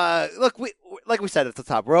it. Look, like we said at the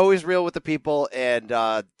top, we're always real with the people, and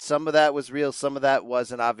some of that was real, some of that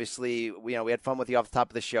wasn't. Obviously, we had fun with you off the top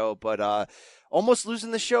of the show, but almost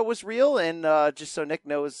losing the show was real. And just so Nick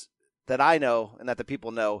knows that I know, and that the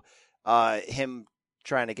people know, him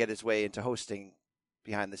trying to get his way into hosting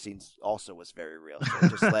behind the scenes also was very real. So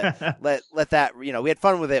just let that, we had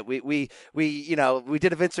fun with it. We did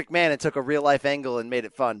a Vince McMahon and took a real life angle and made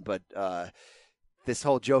it fun, but this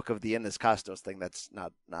whole joke of the Ines Costos thing, that's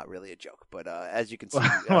not really a joke. But as you can see,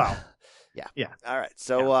 yeah. All right.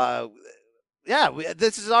 So,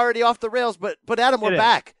 this is already off the rails. But Adam, we're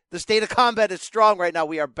back. The state of combat is strong right now.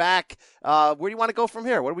 We are back. Where do you want to go from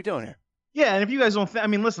here? What are we doing here? Yeah, and if you guys don't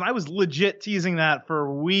listen, I was legit teasing that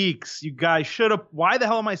for weeks. You guys should have. Why the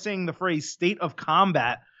hell am I saying the phrase state of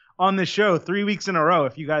combat on this show 3 weeks in a row?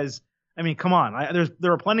 If you guys, come on.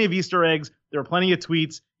 There are plenty of Easter eggs. There are plenty of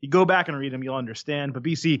tweets. You go back and read them, you'll understand. But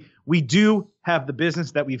BC, we do have the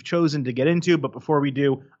business that we've chosen to get into. But before we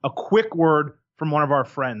do, a quick word from one of our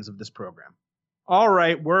friends of this program. All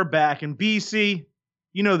right, we're back. And BC,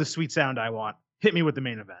 you know the sweet sound I want. Hit me with the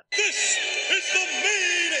main event. This is the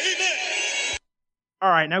main event. All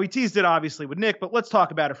right, now we teased it obviously with Nick, but let's talk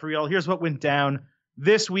about it for real. Here's what went down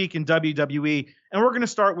this week in WWE. And we're going to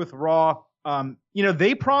start with Raw.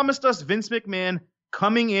 They promised us Vince McMahon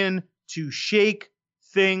coming in to shake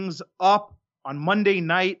things up on Monday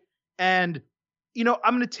night. And,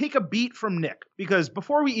 I'm going to take a beat from Nick because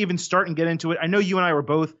before we even start and get into it, I know you and I were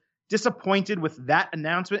both disappointed with that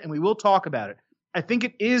announcement, and we will talk about it. I think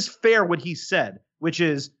it is fair what he said, which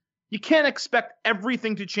is you can't expect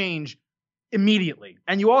everything to change immediately.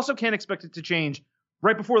 And you also can't expect it to change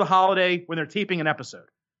right before the holiday when they're taping an episode.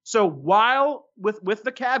 So while with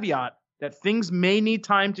the caveat that things may need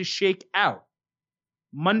time to shake out,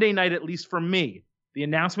 Monday night, at least for me, the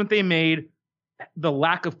announcement they made, the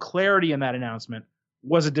lack of clarity in that announcement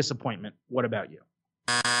was a disappointment. What about you?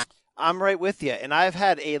 I'm right with you. And I've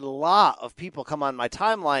had a lot of people come on my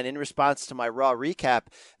timeline in response to my Raw recap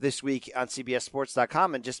this week on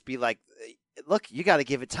CBSSports.com and just be like, look, you got to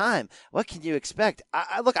give it time. What can you expect?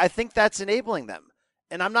 I think that's enabling them.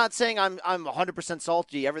 And I'm not saying I'm 100%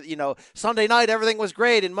 salty. Sunday night, everything was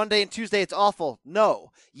great, and Monday and Tuesday, it's awful.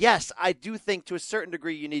 No. Yes, I do think to a certain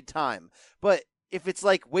degree you need time. But if it's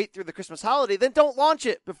like wait through the Christmas holiday, then don't launch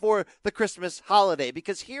it before the Christmas holiday.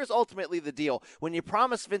 Because here's ultimately the deal. When you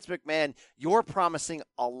promise Vince McMahon, you're promising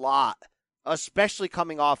a lot, especially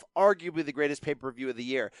coming off arguably the greatest pay-per-view of the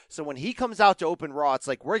year. So when he comes out to open Raw, it's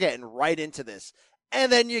like we're getting right into this.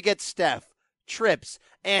 And then you get Steph, Trips,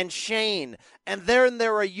 and Shane, and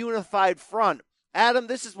they're a unified front. Adam,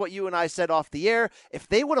 this is what you and I said off the air. If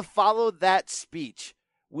they would have followed that speech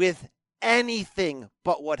with anything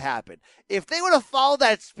but what happened, if they would have followed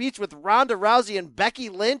that speech with Ronda Rousey and Becky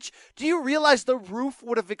Lynch, do you realize the roof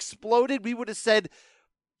would have exploded? We would have said,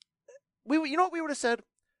 you know what we would have said?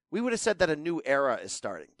 We would have said that a new era is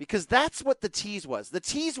starting, because that's what the tease was. The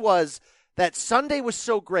tease was that Sunday was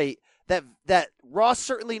so great that Raw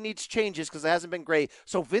certainly needs changes because it hasn't been great.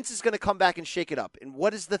 So Vince is going to come back and shake it up. And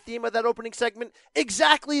what is the theme of that opening segment?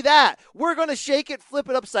 Exactly that. We're going to shake it, flip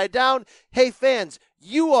it upside down. Hey, fans,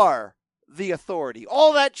 you are the authority.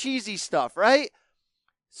 All that cheesy stuff, right?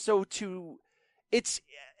 So it's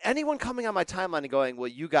anyone coming on my timeline and going, well,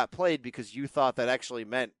 you got played because you thought that actually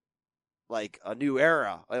meant like a new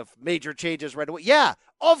era of major changes right away. Yeah,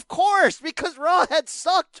 of course, because Raw had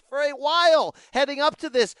sucked for a while heading up to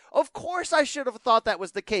this. Of course I should have thought that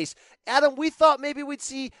was the case. Adam, we thought maybe we'd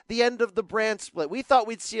see the end of the brand split. We thought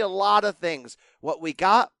we'd see a lot of things. What we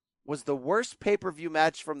got was the worst pay-per-view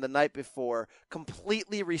match from the night before,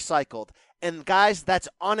 completely recycled. And guys, that's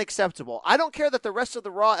unacceptable. I don't care that the rest of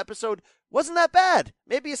the Raw episode wasn't that bad.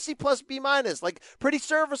 Maybe a C+, B-, like pretty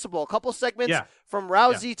serviceable. A couple segments from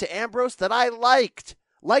Rousey to Ambrose that I liked.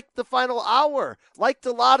 Liked the final hour. Liked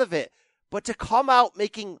a lot of it. But to come out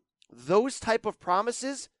making those type of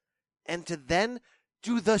promises and to then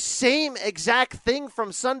do the same exact thing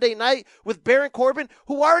from Sunday night with Baron Corbin,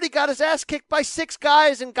 who already got his ass kicked by 6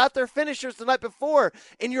 guys and got their finishers the night before.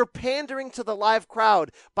 And you're pandering to the live crowd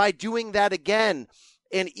by doing that again.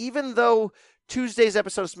 And even though Tuesday's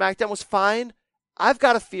episode of SmackDown was fine, I've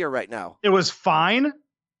got a fear right now. It was fine? It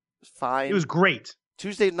was fine. It was great.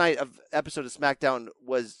 Tuesday night of episode of SmackDown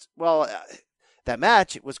was, that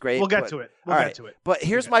match was great. We'll get to it. We'll get to it. But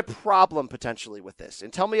here's my problem potentially with this.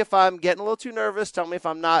 And tell me if I'm getting a little too nervous. Tell me if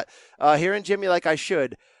I'm not hearing Jimmy like I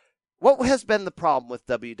should. What has been the problem with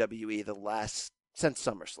WWE since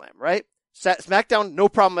SummerSlam, right? SmackDown, no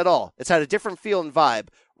problem at all. It's had a different feel and vibe.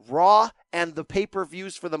 Raw and the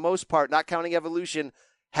pay-per-views for the most part, not counting Evolution,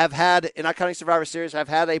 have had, and not counting Survivor Series, have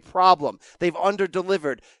had a problem. They've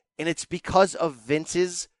under-delivered. And it's because of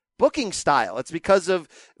Vince's booking style. It's because of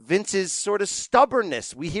Vince's sort of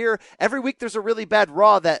stubbornness. We hear every week there's a really bad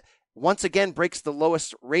Raw that once again breaks the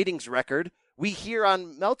lowest ratings record. We hear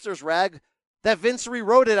on Meltzer's rag that Vince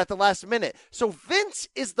rewrote it at the last minute. So Vince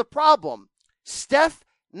is the problem. Steph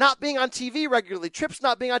not being on TV regularly, Trips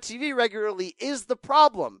not being on TV regularly is the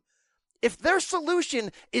problem. If their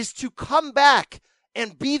solution is to come back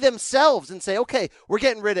and be themselves and say, okay, we're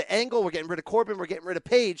getting rid of Angle, we're getting rid of Corbin, we're getting rid of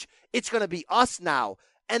Paige, it's going to be us now.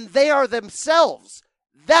 And they are themselves.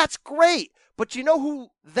 That's great. But you know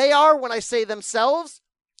who they are when I say themselves?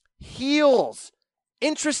 Heels.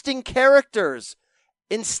 Interesting characters.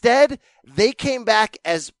 Instead, they came back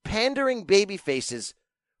as pandering baby faces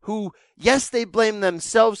who, yes, they blame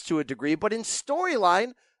themselves to a degree, but in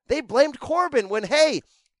storyline, they blamed Corbin when, hey,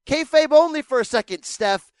 kayfabe only for a second,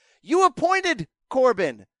 Steph. You appointed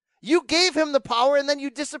Corbin. You gave him the power and then you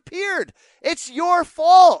disappeared. It's your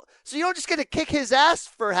fault. So you don't just get to kick his ass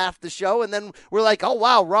for half the show and then we're like, oh,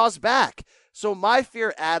 wow, Raw's back. So my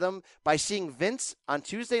fear, Adam, by seeing Vince on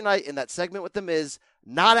Tuesday night in that segment with The Miz,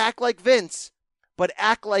 not act like Vince, but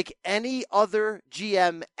act like any other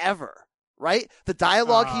GM ever, right? The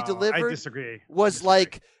dialogue he delivered I disagree. was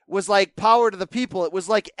like power to the people. It was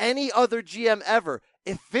like any other GM ever.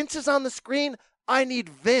 If Vince is on the screen, I need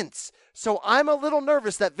Vince. So I'm a little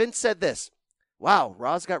nervous that Vince said this. Wow,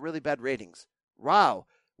 Raw's got really bad ratings. Wow,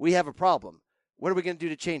 we have a problem. What are we going to do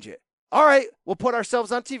to change it? All right, we'll put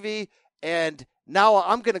ourselves on TV, and now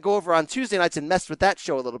I'm going to go over on Tuesday nights and mess with that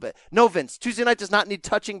show a little bit. No, Vince, Tuesday night does not need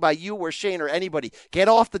touching by you or Shane or anybody. Get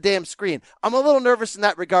off the damn screen. I'm a little nervous in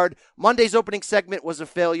that regard. Monday's opening segment was a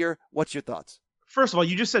failure. What's your thoughts? First of all,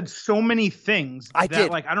 you just said so many things I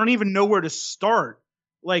did. Like, I don't even know where to start.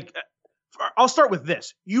 Like, I'll start with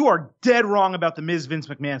this. You are dead wrong about the Miz Vince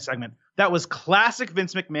McMahon segment. That was classic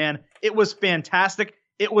Vince McMahon. It was fantastic.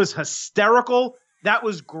 It was hysterical. That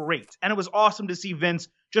was great. And it was awesome to see Vince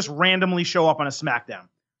just randomly show up on a SmackDown.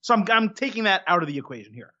 So I'm taking that out of the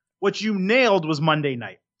equation here. What you nailed was Monday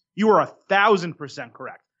night. You are 1,000%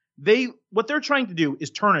 correct. What they're trying to do is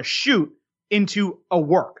turn a shoot into a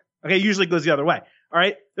work. Okay, it usually goes the other way. All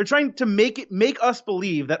right, they're trying to make us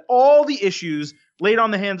believe that all the issues laid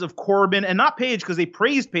on the hands of Corbin and not Paige, because they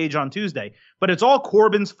praised Paige on Tuesday, but it's all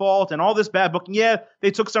Corbin's fault and all this bad booking. Yeah,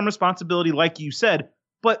 they took some responsibility, like you said,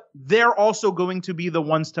 but they're also going to be the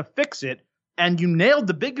ones to fix it. And you nailed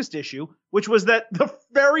the biggest issue, which was that the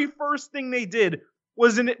very first thing they did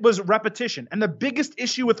was repetition. And the biggest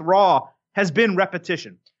issue with Raw has been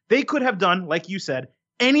repetition. They could have done, like you said,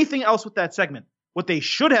 anything else with that segment. What they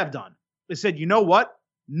should have done is said, you know what?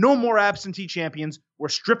 No more absentee champions. We're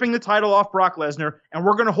stripping the title off Brock Lesnar, and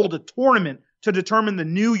we're going to hold a tournament to determine the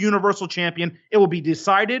new Universal Champion. It will be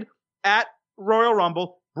decided at Royal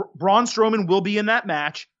Rumble. Braun Strowman will be in that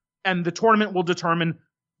match, and the tournament will determine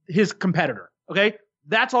his competitor. Okay?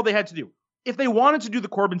 That's all they had to do. If they wanted to do the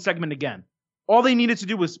Corbin segment again, all they needed to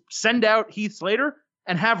do was send out Heath Slater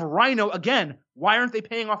and have Rhino again. Why aren't they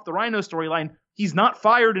paying off the Rhino storyline? He's not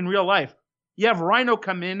fired in real life. You have Rhino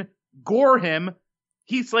come in, gore him.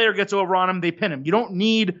 Heath Slater gets over on him. They pin him. You don't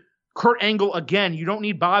need Kurt Angle again. You don't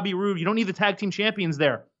need Bobby Roode. You don't need the tag team champions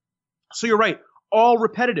there. So you're right. All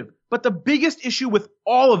repetitive. But the biggest issue with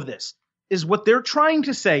all of this is what they're trying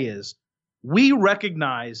to say is we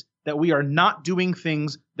recognize that we are not doing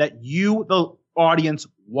things that you, the audience,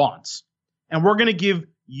 wants. And we're going to give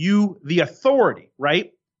you the authority,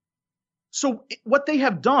 right? So what they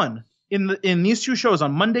have done in these two shows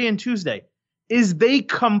on Monday and Tuesday is they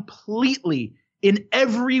completely, in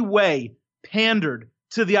every way, pandered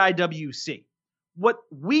to the IWC. What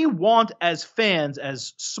we want as fans,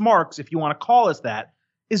 as smarks, if you want to call us that,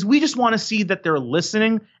 is we just want to see that they're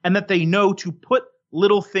listening and that they know to put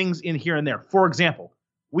little things in here and there. For example,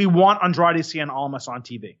 we want Andrade Cien Almas on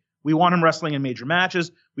TV. We want him wrestling in major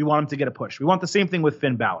matches. We want him to get a push. We want the same thing with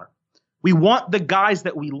Finn Balor. We want the guys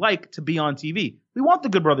that we like to be on TV. We want the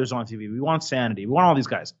Good Brothers on TV. We want Sanity. We want all these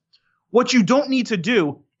guys. What you don't need to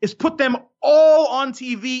do is put them all on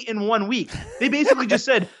TV in 1 week. They basically just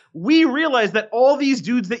said, we realize that all these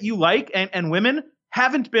dudes that you like and women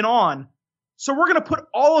haven't been on. So we're going to put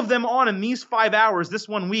all of them on in these 5 hours this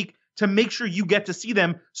 1 week to make sure you get to see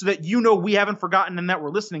them so that you know we haven't forgotten and that we're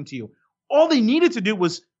listening to you. All they needed to do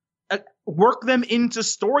was work them into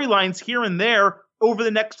storylines here and there over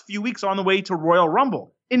the next few weeks on the way to Royal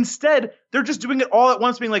Rumble. Instead, they're just doing it all at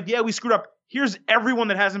once, being like, yeah, we screwed up. Here's everyone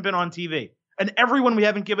that hasn't been on TV. And everyone we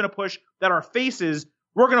haven't given a push that are faces,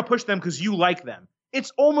 we're going to push them because you like them.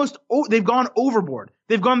 It's almost, they've gone overboard.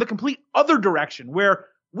 They've gone the complete other direction where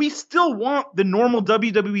we still want the normal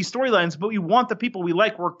WWE storylines, but we want the people we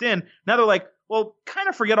like worked in. Now they're like, well, kind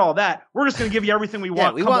of forget all that. We're just going to give you everything we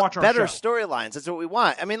want. We Come want watch our better show. storylines. That's what we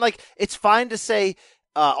want. I mean, like, it's fine to say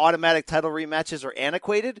automatic title rematches are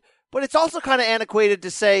antiquated, but it's also kind of antiquated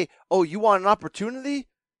to say, oh, you want an opportunity?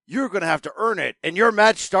 You're going to have to earn it, and your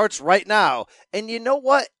match starts right now. And you know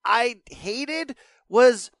what I hated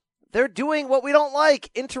was they're doing what we don't like,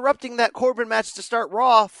 interrupting that Corbin match to start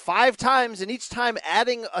Raw 5 times, and each time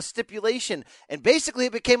adding a stipulation. And basically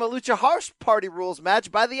it became a Lucha House Party Rules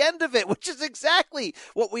match by the end of it, which is exactly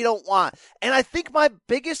what we don't want. And I think my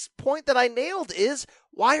biggest point that I nailed is,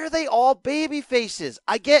 why are they all baby faces?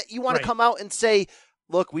 I get you want to come out and say,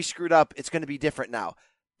 look, we screwed up. It's going to be different now.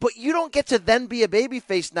 But you don't get to then be a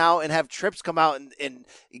babyface now and have Trips come out and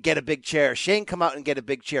get a big chair. Shane come out and get a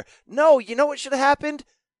big chair. No, you know what should have happened?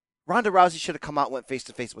 Ronda Rousey should have come out and went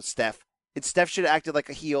face-to-face with Steph and Steph should have acted like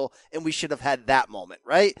a heel, and we should have had that moment,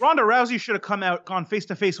 right? Ronda Rousey should have come out, gone face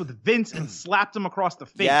to face with Vince, and slapped him across the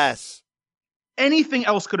face. Yes. Anything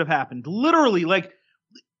else could have happened. Literally,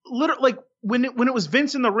 when it was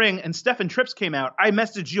Vince in the ring and Steph and Trips came out, I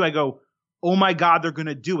messaged you. I go, "Oh my God, they're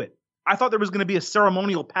gonna do it." I thought there was gonna be a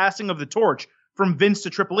ceremonial passing of the torch from Vince to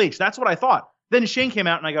Triple H. That's what I thought. Then Shane came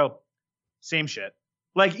out, and I go, same shit.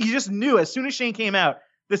 Like, you just knew as soon as Shane came out,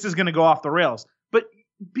 this is gonna go off the rails. But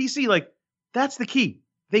BC, like, that's the key.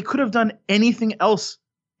 They could have done anything else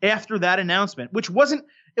after that announcement, it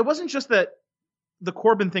wasn't just that the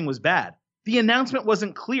Corbin thing was bad. The announcement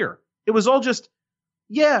wasn't clear. It was all just,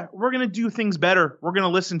 yeah, we're going to do things better. We're going to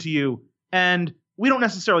listen to you. And we don't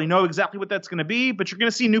necessarily know exactly what that's going to be, but you're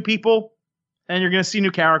going to see new people and you're going to see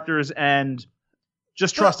new characters, and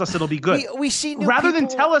just trust us, it'll be good. We see new Rather people.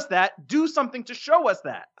 than tell us that, do something to show us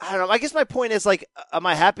that. I don't know. I guess my point is, like, am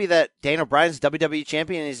I happy that Daniel Bryan's WWE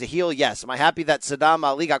champion and he's a heel? Yes. Am I happy that Saddam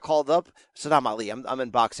Ali got called up? Saddam Ali. I'm in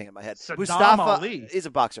boxing in my head. Mustafa Ali is a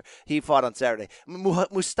boxer. He fought on Saturday.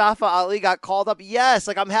 Mustafa Ali got called up. Yes.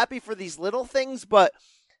 Like, I'm happy for these little things, but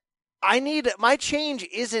my change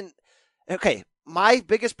isn't, okay, my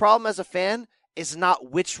biggest problem as a fan is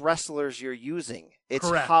not which wrestlers you're using. It's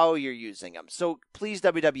Correct. how you're using them. So please,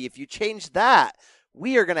 WWE, if you change that,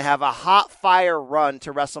 we are going to have a hot fire run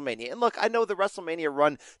to WrestleMania. And look, I know the WrestleMania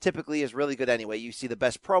run typically is really good anyway. You see the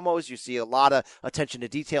best promos. You see a lot of attention to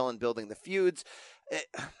detail in building the feuds.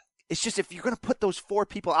 It's just, if you're going to put those 4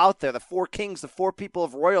 people out there, the 4 kings, the 4 people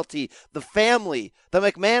of royalty, the family, the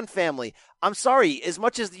McMahon family, I'm sorry, as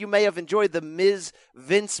much as you may have enjoyed the Miz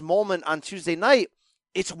Vince moment on Tuesday night,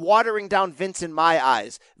 it's watering down Vince in my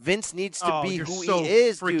eyes. Vince needs to be who so he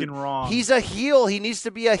is, freaking dude. wrong. He's a heel. He needs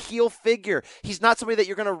to be a heel figure. He's not somebody that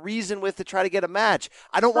you're going to reason with to try to get a match.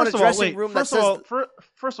 I don't want a dressing room that says...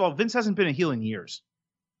 First of all, Vince hasn't been a heel in years.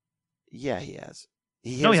 Yeah, he has.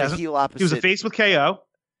 He No, he has a hasn't. heel opposite. He was a face with KO,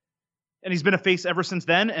 and he's been a face ever since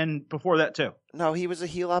then, and before that too. No, he was a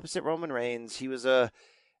heel opposite Roman Reigns. He was a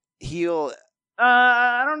heel...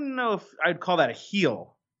 I don't know if I'd call that a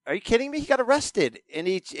heel. Are you kidding me? He got arrested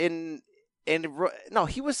no,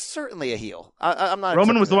 he was certainly a heel. I'm not.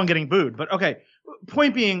 Roman was the that. one getting booed, but okay.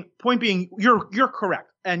 Point being, you're correct,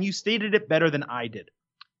 and you stated it better than I did.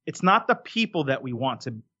 It's not the people that we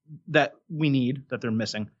need that they're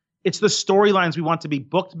missing. It's the storylines we want to be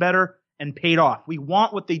booked better and paid off. We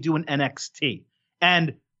want what they do in NXT,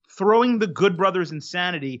 and throwing the Good Brothers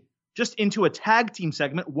Insanity just into a tag team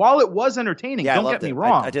segment, while it was entertaining, Yeah, don't get me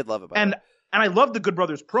wrong. I did love it. And I love the Good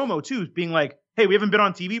Brothers promo too, being like, "Hey, we haven't been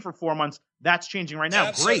on TV for 4 months. That's changing right now."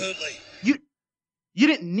 Absolutely. Great. You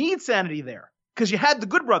didn't need Sanity there because you had the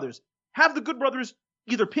Good Brothers. Have the Good Brothers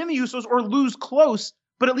either pin the Usos or lose close,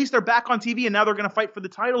 but at least they're back on TV and now they're going to fight for the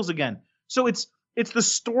titles again. So it's the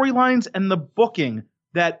storylines and the booking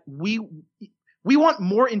that we want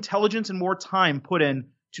more intelligence and more time put in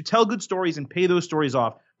to tell good stories and pay those stories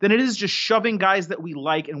off than it is just shoving guys that we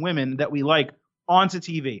like and women that we like onto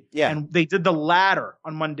TV. Yeah. And they did the latter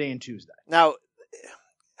on Monday and Tuesday. Now,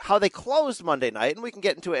 how they closed Monday night, and we can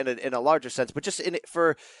get into it in a larger sense, but just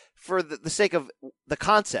for the sake of the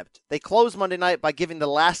concept, they closed Monday night by giving the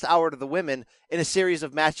last hour to the women in a series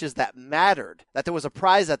of matches that mattered, that there was a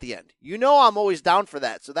prize at the end. You know I'm always down for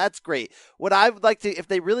that, so that's great. What I would like to, if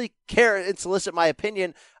they really care and solicit my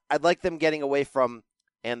opinion, I'd like them getting away from,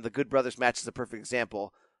 and the Good Brothers match is a perfect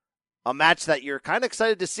example, a match that you're kind of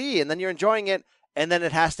excited to see, and then you're enjoying it, and then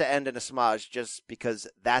it has to end in a smudge just because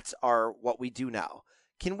that's what we do now.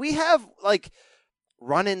 Can we have, like,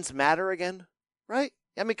 run-ins matter again, right?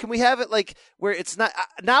 I mean, can we have it, like, where it's not...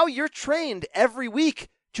 Now you're trained every week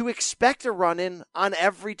to expect a run-in on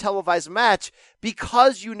every televised match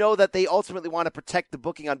because you know that they ultimately want to protect the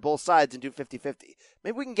booking on both sides and do 50-50.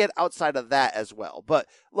 Maybe we can get outside of that as well. But,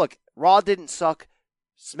 look, Raw didn't suck.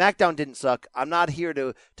 SmackDown didn't suck. I'm not here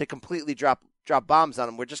to completely drop bombs on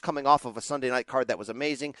them. We're just coming off of a Sunday night card that was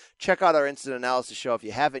amazing. Check out our instant analysis show if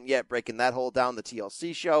you haven't yet, breaking that whole down, the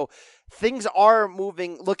TLC show. Things are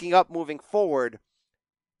looking up, moving forward.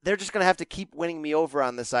 They're just going to have to keep winning me over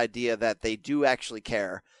on this idea that they do actually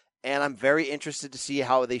care. And I'm very interested to see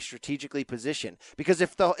how they strategically position. Because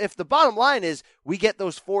if the bottom line is we get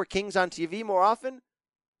those 4 kings on TV more often,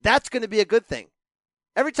 that's going to be a good thing.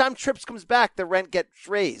 Every time Trips comes back, the rent gets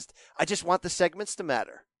raised. I just want the segments to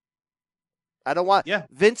matter. I don't want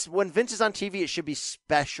Vince. When Vince is on TV, it should be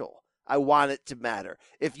special. I want it to matter.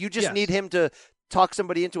 If you just need him to talk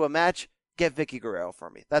somebody into a match, get Vicky Guerrero for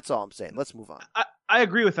me. That's all I'm saying. Let's move on. I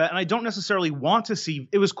agree with that, and I don't necessarily want to see.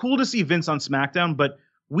 It was cool to see Vince on SmackDown, but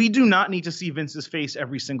we do not need to see Vince's face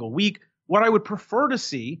every single week. What I would prefer to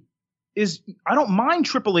see is I don't mind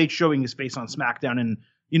Triple H showing his face on SmackDown and,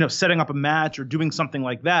 setting up a match or doing something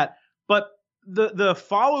like that. But the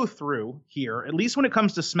follow through here, at least when it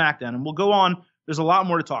comes to SmackDown, and we'll go on, there's a lot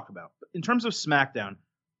more to talk about. But in terms of SmackDown,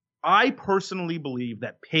 I personally believe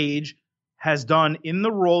that Paige has done in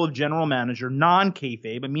the role of general manager,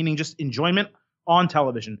 non-kayfabe, but meaning just enjoyment on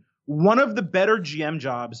television, one of the better GM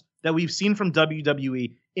jobs that we've seen from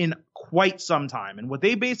WWE in quite some time. And what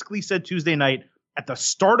they basically said Tuesday night at the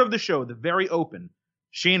start of the show, the very open,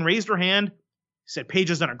 Shane raised her hand, said Paige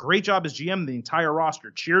has done a great job as GM. The entire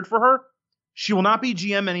roster cheered for her. She will not be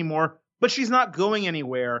GM anymore, but she's not going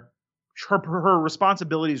anywhere. Her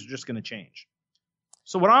responsibilities are just going to change.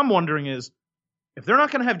 So what I'm wondering is, if they're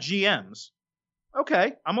not going to have GMs,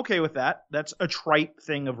 okay, I'm okay with that. That's a trite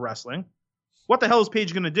thing of wrestling. What the hell is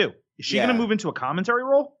Paige going to do? Is she going to move into a commentary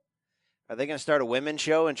role? Are they going to start a women's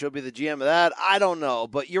show and she'll be the GM of that? I don't know,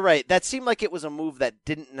 but you're right. That seemed like it was a move that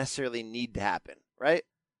didn't necessarily need to happen, right?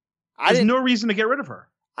 There's no reason to get rid of her.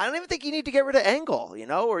 I don't even think you need to get rid of Angle,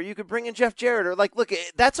 or you could bring in Jeff Jarrett, or look,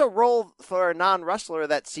 that's a role for a non-wrestler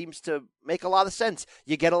that seems to make a lot of sense.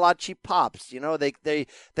 You get a lot of cheap pops,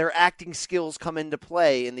 their acting skills come into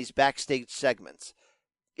play in these backstage segments.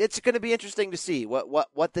 It's going to be interesting to see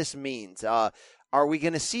what this means. Are we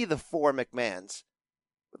going to see the four McMahons,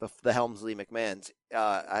 the Helmsley McMahons?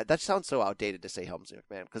 That sounds so outdated to say Helmsley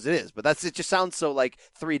McMahon, because it is, but it just sounds so like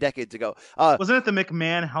 3 decades ago. Wasn't it the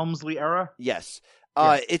McMahon-Helmsley era? Yes.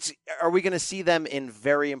 Yeah. Are we going to see them in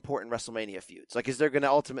very important WrestleMania feuds? Is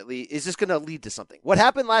this going to lead to something? What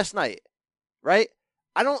happened last night, right?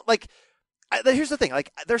 Here's the thing.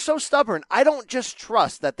 They're so stubborn. I don't just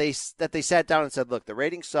trust that they sat down and said, look, the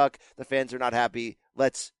ratings suck. The fans are not happy.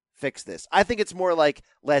 Let's fix this. I think it's more like,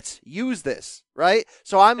 let's use this, right?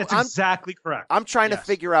 So I'm exactly correct. I'm trying to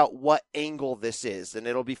figure out what angle this is, and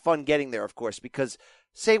it'll be fun getting there, of course, because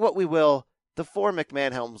say what we will, the four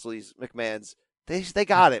McMahons, they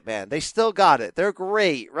got it, man. They still got it. They're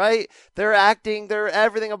great, right? They're acting.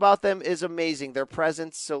 Everything about them is amazing. Their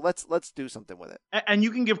presence. So let's do something with it. And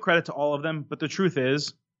you can give credit to all of them, but the truth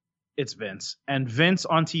is, it's Vince. And Vince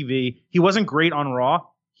on TV, he wasn't great on Raw.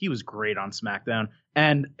 He was great on SmackDown.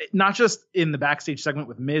 And not just in the backstage segment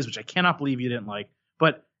with Miz, which I cannot believe you didn't like,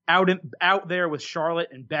 but out there with Charlotte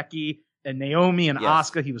and Becky and Naomi and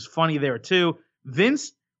Asuka, he was funny there too.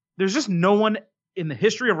 Vince, there's just no one in the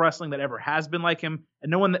history of wrestling that ever has been like him,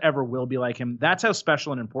 and no one that ever will be like him. That's how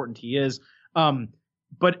special and important he is.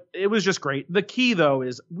 But it was just great. The key, though,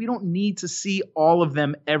 is we don't need to see all of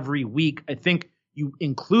them every week. I think you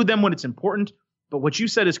include them when it's important. But what you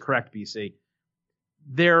said is correct, BC.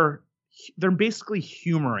 They're basically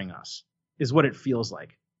humoring us, is what it feels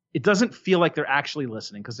like. It doesn't feel like they're actually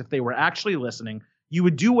listening, because if they were actually listening, you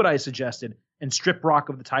would do what I suggested and strip Brock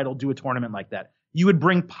of the title, do a tournament like that. You would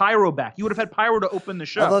bring Pyro back. You would have had Pyro to open the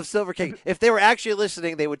show. I love Silver King. If they were actually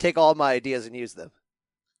listening, they would take all my ideas and use them.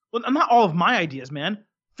 Well, not all of my ideas, man.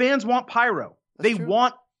 Fans want Pyro. They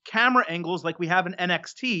want camera angles like we have in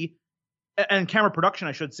NXT, and camera production,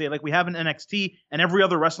 I should say, like we have in NXT and every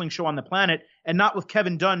other wrestling show on the planet, and not with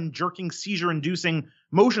Kevin Dunn jerking seizure-inducing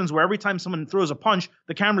motions where every time someone throws a punch,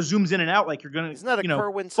 the camera zooms in and out like you're going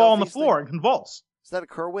to fall on the floor and convulse. Is that a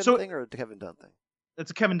Kerwin thing or a Kevin Dunn thing? It's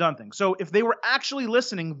a Kevin Dunn thing. So if they were actually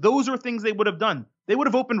listening, those are things they would have done. They would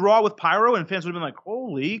have opened Raw with Pyro, and fans would have been like,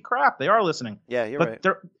 holy crap, they are listening. Yeah, you're right.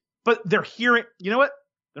 But they're hearing, you know what?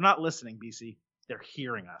 They're not listening, BC. They're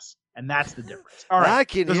hearing us. And that's the difference. All right. I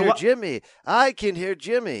can hear Jimmy. I can hear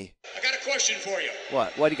Jimmy. I got a question for you.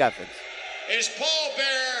 What? What do you got, Vince? Is Paul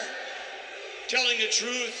Bearer telling the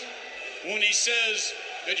truth when he says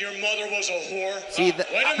that your mother was a whore? See,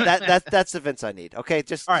 that's the Vince I need. Okay,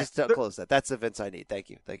 just to close that. That's the Vince I need. Thank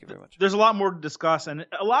you. Thank you very much. There's a lot more to discuss, and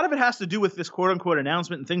a lot of it has to do with this quote-unquote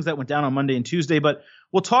announcement and things that went down on Monday and Tuesday, but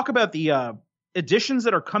we'll talk about the additions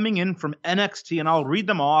that are coming in from NXT, and I'll read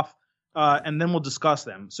them off, and then we'll discuss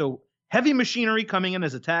them. So Heavy Machinery coming in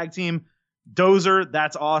as a tag team. Dozer,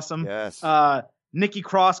 that's awesome. Yes. Nikki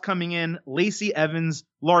Cross coming in. Lacey Evans.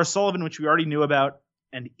 Lars Sullivan, which we already knew about.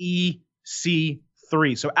 And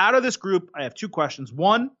EC3. So out of this group, I have two questions.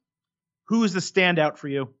 One, who is the standout for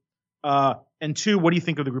you? And two, what do you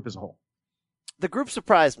think of the group as a whole? The group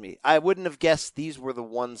surprised me. I wouldn't have guessed these were the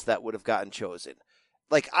ones that would have gotten chosen.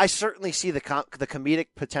 I certainly see the comedic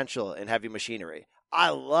potential in Heavy Machinery. I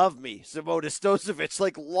love me Simona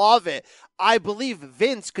Stosevic, love it. I believe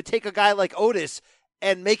Vince could take a guy like Otis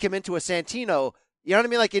and make him into a Santino, you know what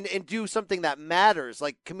I mean? And do something that matters,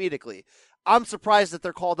 comedically. I'm surprised that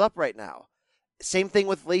they're called up right now. Same thing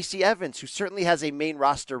with Lacey Evans, who certainly has a main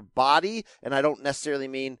roster body, and I don't necessarily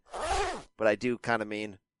mean, but I do kind of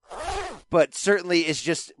mean but certainly is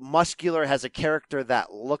just muscular, has a character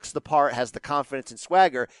that looks the part, has the confidence and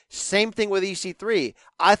swagger. Same thing with EC3.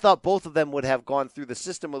 I thought both of them would have gone through the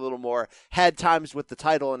system a little more, had times with the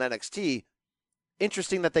title in NXT.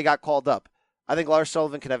 Interesting that they got called up. I think Lars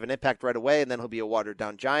Sullivan can have an impact right away, and then he'll be a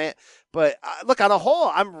watered-down giant. But look, on a whole,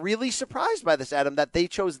 I'm really surprised by this, Adam, that they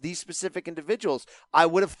chose these specific individuals. I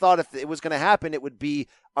would have thought if it was going to happen, it would be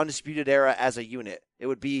Undisputed Era as a unit. It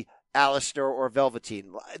would be Alistair or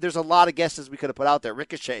Velveteen. There's a lot of guesses we could have put out there.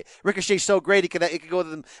 Ricochet's so great, he could go to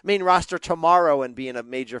the main roster tomorrow and be in a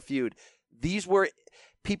major feud. These were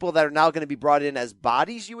people that are now going to be brought in as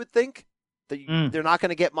bodies, you would think. They're not going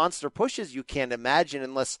to get monster pushes, you can't imagine,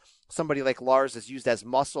 unless somebody like Lars is used as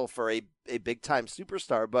muscle for a big-time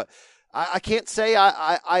superstar. But I can't say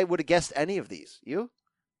I would have guessed any of these. You?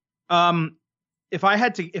 If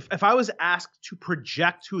I was asked to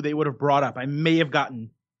project who they would have brought up, I may have gotten,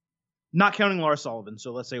 not counting Lars Sullivan,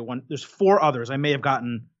 so let's say there's 4 others, I may have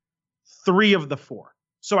gotten 3 of the 4.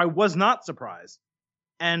 So I was not surprised.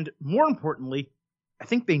 And more importantly, I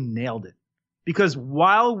think they nailed it. Because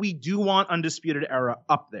while we do want Undisputed Era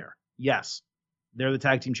up there, yes, they're the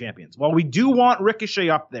tag team champions. While we do want Ricochet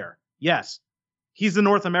up there, yes, he's the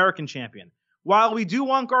North American champion. While we do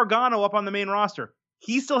want Gargano up on the main roster,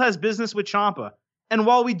 he still has business with Ciampa. And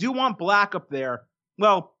while we do want Black up there,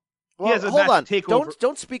 well, he has a hold on. takeover.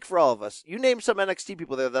 Don't speak for all of us. You name some NXT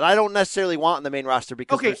people there that I don't necessarily want in the main roster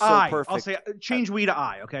because they're so perfect. I'll say change we to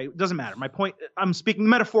I. Okay, it doesn't matter. My point. I'm speaking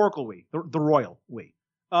metaphorical we, the royal we.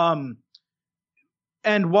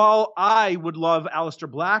 And while I would love Aleister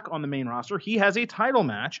Black on the main roster, he has a title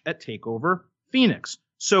match at TakeOver Phoenix.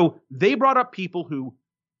 So they brought up people who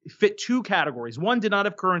fit 2 categories. 1, did not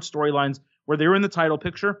have current storylines where they were in the title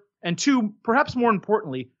picture. And 2, perhaps more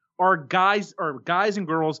importantly, are guys and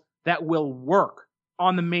girls that will work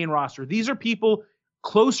on the main roster. These are people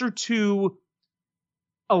closer to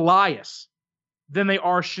Elias than they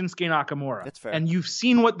are Shinsuke Nakamura. That's fair. And you've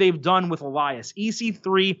seen what they've done with Elias.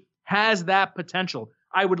 EC3 has that potential.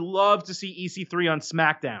 I would love to see EC3 on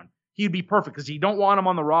SmackDown. He'd be perfect because you don't want him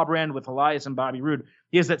on the Raw brand with Elias and Bobby Roode.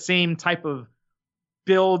 He has that same type of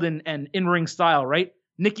build and in-ring style, right?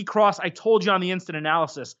 Nikki Cross, I told you on the instant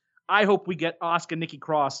analysis, I hope we get Asuka Nikki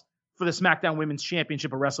Cross for the SmackDown Women's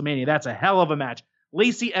Championship at WrestleMania. That's a hell of a match.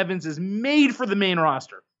 Lacey Evans is made for the main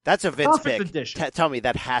roster. That's a Vince Perfect pick. addition. Tell me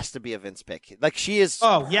that has to be a Vince pick. Like, she is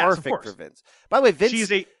yes, perfect for Vince. By the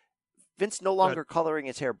way, Vince no longer Good. coloring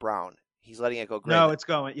his hair brown. He's letting it go gray. No, it's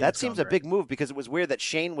going. Yeah, that seems a big move because it was weird that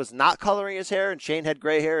Shane was not coloring his hair and Shane had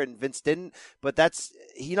gray hair and Vince didn't. But that's,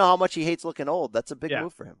 you know how much he hates looking old. That's a big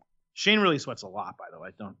move for him. Shane really sweats a lot, by the way.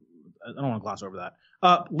 I don't want to gloss over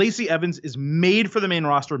that. Lacey Evans is made for the main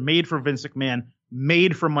roster, made for Vince McMahon,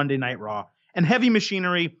 made for Monday Night Raw. And Heavy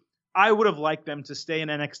Machinery, I would have liked them to stay in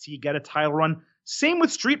NXT, get a title run. Same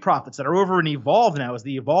with Street Profits that are over in Evolve now as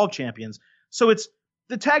the Evolve champions. So it's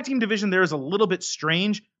the tag team division there is a little bit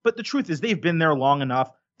strange, but the truth is they've been there long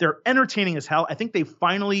enough. They're entertaining as hell. I think they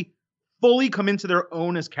finally fully come into their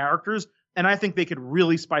own as characters, and I think they could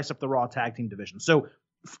really spice up the Raw tag team division. So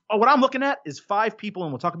what I'm looking at is 5 people,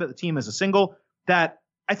 and we'll talk about the team as a single, that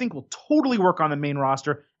I think will totally work on the main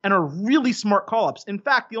roster and are really smart call-ups. In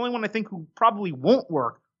fact, the only one I think who probably won't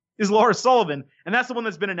work is Lars Sullivan, and that's the one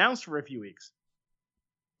that's been announced for a few weeks.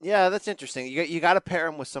 Yeah, that's interesting. You got to pair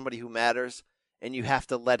him with somebody who matters, and you have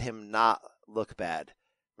to let him not look bad.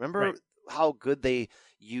 Remember how good they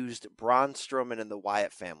used Braun Strowman in the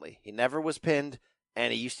Wyatt family? He never was pinned,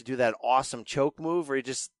 and he used to do that awesome choke move where he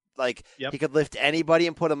just, he could lift anybody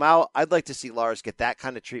and put him out. I'd like to see Lars get that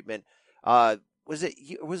kind of treatment. Was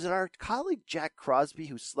it our colleague Jack Crosby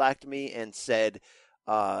who slacked me and said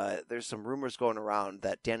there's some rumors going around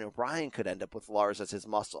that Daniel Bryan could end up with Lars as his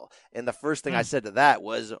muscle? And the first thing I said to that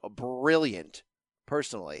was brilliant.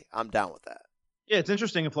 Personally, I'm down with that. Yeah, it's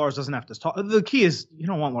interesting if Lars doesn't have to talk. The key is you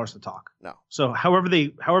don't want Lars to talk. No. So however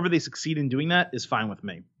they succeed in doing that is fine with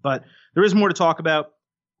me. But there is more to talk about.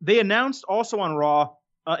 They announced also on Raw,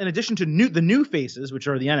 in addition to the new faces, which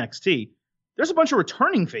are the NXT, there's a bunch of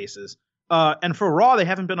returning faces. And for Raw, they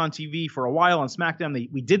haven't been on TV for a while. On SmackDown,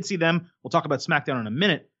 we did see them. We'll talk about SmackDown in a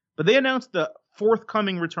minute. But they announced the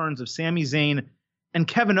forthcoming returns of Sami Zayn and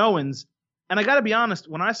Kevin Owens. And I got to be honest,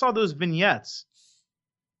 when I saw those vignettes,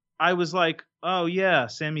 I was like, oh, yeah,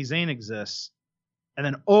 Sami Zayn exists. And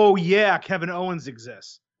then, oh, yeah, Kevin Owens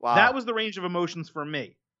exists. Wow. That was the range of emotions for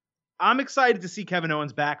me. I'm excited to see Kevin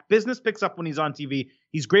Owens back. Business picks up when he's on TV.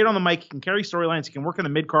 He's great on the mic. He can carry storylines. He can work in the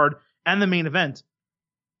mid-card and the main event.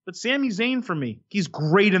 But Sami Zayn, for me, he's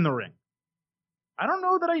great in the ring. I don't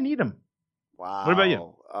know that I need him. Wow. What about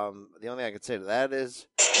you? The only thing I could say to that is...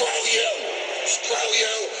 Screw you! screw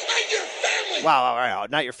you and your family. Wow,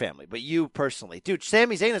 not your family, but you personally. Dude,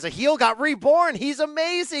 Sami Zayn as a heel got reborn. He's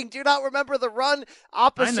amazing. Do you not remember the run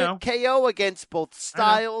opposite KO against both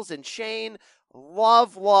Styles and Shane?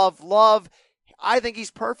 Love. I think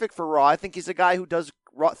he's perfect for Raw. I think he's a guy who does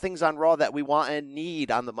things on Raw that we want and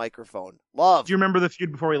need on the microphone. Love. Do you remember the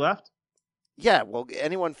feud before he left? Yeah, well,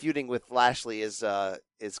 anyone feuding with Lashley is going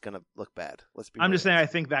to look bad. Let's be I'm just saying I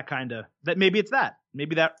think that maybe it's that.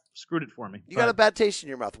 Maybe that screwed it for me. You got a bad taste in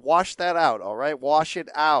your mouth. Wash that out, all right? Wash it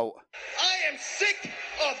out. I am sick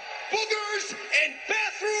of boogers and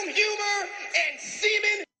bathroom humor and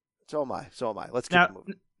semen. So am I. Let's keep it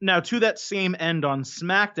moving. Now, to that same end on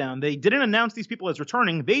SmackDown, they didn't announce these people as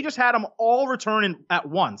returning. They just had them all return at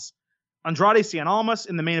once. Andrade Cien Almas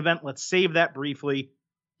in the main event. Let's save that briefly.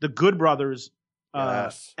 The Good Brothers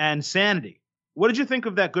and Sanity. What did you think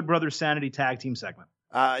of that Good Brothers Sanity tag team segment?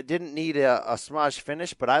 I didn't need a smash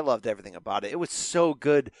finish, but I loved everything about it. It was so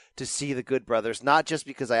good to see the Good Brothers, not just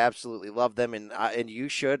because I absolutely love them, and you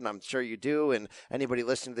should, and I'm sure you do, and anybody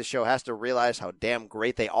listening to the show has to realize how damn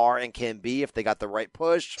great they are and can be if they got the right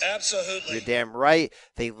push. Absolutely. You're damn right.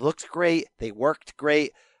 They looked great. They worked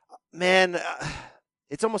great. Man,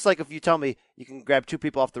 it's almost like if you tell me you can grab 2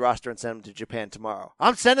 people off the roster and send them to Japan tomorrow.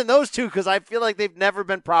 I'm sending those 2 because I feel like they've never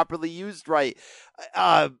been properly used right.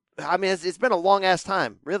 I mean, it's been a long-ass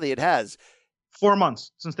time. Really, it has. 4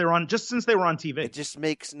 months since they were on TV. It just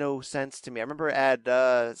makes no sense to me. I remember at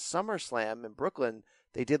SummerSlam in Brooklyn,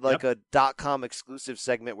 they did like a .com exclusive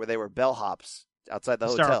segment where they were bellhops outside the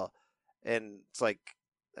hotel. And it's like,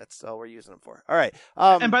 that's all we're using them for. All right.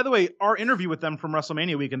 And by the way, our interview with them from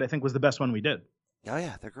WrestleMania weekend, I think, was the best one we did. Oh,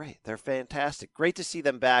 yeah, they're great. They're fantastic. Great to see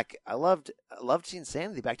them back. I loved seeing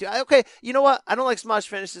Sanity back, too. Okay, you know what? I don't like smash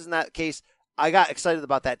finishes in that case. I got excited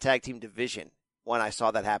about that tag team division when I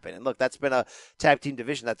saw that happen. And look, that's been a tag team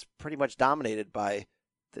division that's pretty much dominated by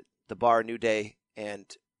the Bar, New Day, and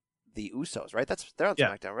the Usos, right? They're on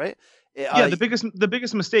SmackDown, right? The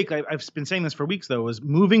biggest mistake, I've been saying this for weeks, though, was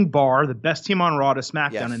moving Bar, the best team on Raw, to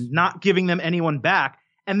SmackDown and not giving them anyone back.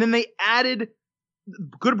 And then they added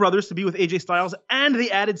Good Brothers to be with AJ Styles, and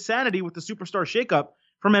they added Sanity with the Superstar Shakeup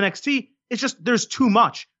from NXT. It's just, there's too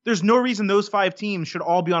much. There's no reason those 5 teams should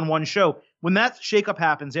all be on one show. When that shakeup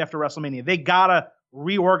happens after WrestleMania, they gotta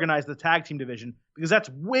reorganize the tag team division because that's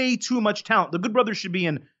way too much talent. The Good Brothers should be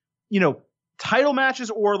in, title matches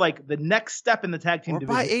or like the next step in the tag team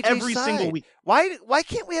division every single week. Why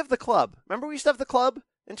can't we have the club? Remember we used to have the club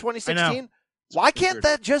in 2016? Why can't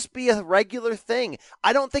that just be a regular thing?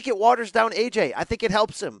 I don't think it waters down AJ. I think it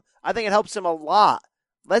helps him. I think it helps him a lot.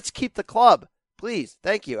 Let's keep the club. Please.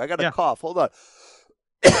 Thank you. I got a cough. Hold on.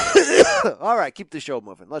 All right. Keep the show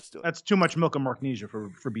moving. Let's do it. That's too much milk and Marknesia for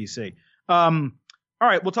BC. All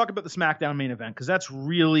right. We'll talk about the SmackDown main event because that's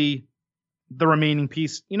really the remaining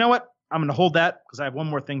piece. You know what? I'm going to hold that because I have one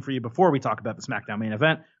more thing for you before we talk about the SmackDown main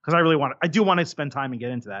event because I do want to spend time and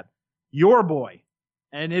get into that. Your boy,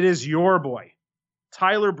 and it is your boy,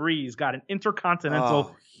 Tyler Breeze got an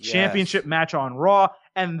Intercontinental Championship match on Raw.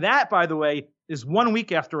 And that, by the way, is 1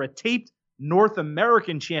 week after a taped North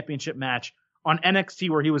American Championship match on NXT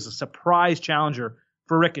where he was a surprise challenger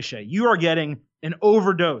for Ricochet. You are getting an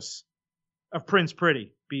overdose of Prince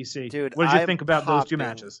Pretty, BC. Dude, what did you think about those 2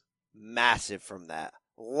 matches? Massive from that.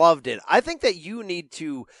 Loved it. I think that you need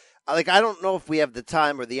to, I don't know if we have the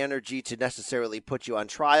time or the energy to necessarily put you on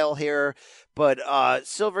trial here, but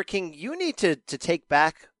Silver King, you need to take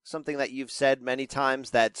back something that you've said many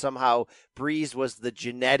times, that somehow Breeze was the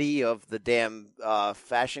Jannetty of the damn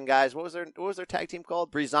fashion guys. What was their tag team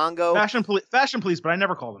called? Breezango? Fashion Police, but I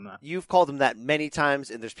never called them that. You've called them that many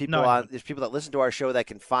times, and there's people there's people that listen to our show that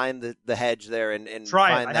can find the hedge there and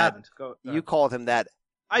find I that. haven't. You called him that.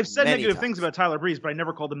 I've said negative things about Tyler Breeze, but I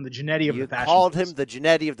never called him the Jannetty of the fashion police. You called him the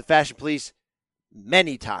Jannetty of the fashion police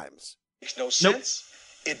many times. Makes no sense.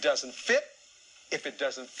 Nope. It doesn't fit. If it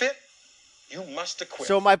doesn't fit, you must acquit.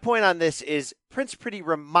 So my point on this is Prince Pretty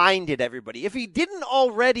reminded everybody, if he didn't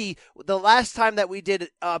already, the last time that we did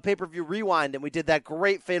Pay-Per-View Rewind and we did that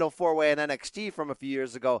great Fatal 4-Way in NXT from a few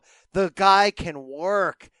years ago, the guy can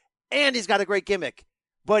work, and he's got a great gimmick.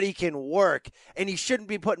 But he can work, and he shouldn't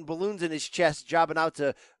be putting balloons in his chest, jobbing out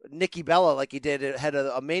to Nikki Bella like he did at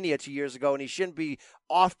a Mania 2 years ago, and he shouldn't be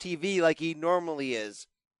off TV like he normally is.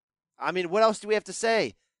 I mean, what else do we have to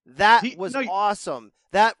say? That was awesome.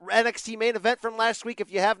 That NXT main event from last week,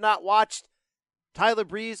 if you have not watched Tyler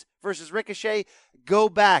Breeze versus Ricochet, go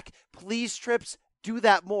back. Please, Trips, do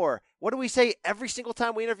that more. What do we say every single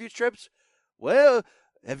time we interview Trips? Well,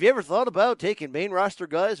 have you ever thought about taking main roster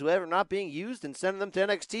guys who are not being used and sending them to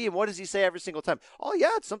NXT? And what does he say every single time? Oh,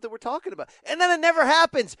 yeah, it's something we're talking about. And then it never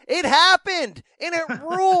happens. It happened, and it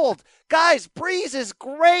ruled. Guys, Breeze is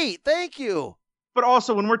great. Thank you. But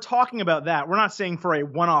also, when we're talking about that, we're not saying for a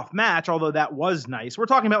one-off match, although that was nice. We're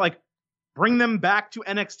talking about, like, bring them back to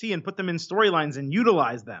NXT and put them in storylines and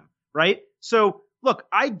utilize them, right? So, look,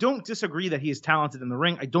 I don't disagree that he is talented in the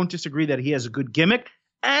ring. I don't disagree that he has a good gimmick,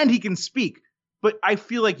 and he can speak. But I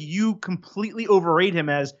feel like you completely overrate him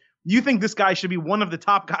as you think this guy should be one of the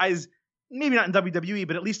top guys, maybe not in WWE,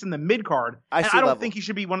 but at least in the mid-card. I don't think he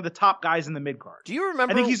should be one of the top guys in the mid-card. Do you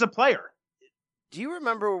remember? I think he's a player. Do you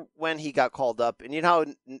remember when he got called up? And you know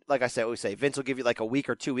how, like I said, we say Vince will give you like a week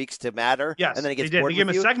or 2 weeks to matter. Yes, and then he gets they did. bored They gave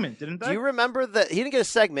with him a you. segment, didn't they? Do you remember that he didn't get a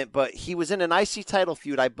segment, but he was in an IC title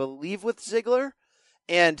feud, I believe, with Ziggler,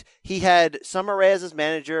 and he had Summer Rae as his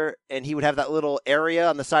manager, and he would have that little area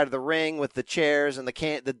on the side of the ring with the chairs and the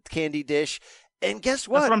candy dish. And guess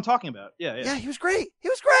what? That's what I'm talking about. Yeah, he was great. He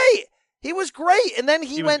was great. And then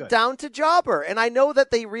he went down to Jobber. And I know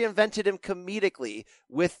that they reinvented him comedically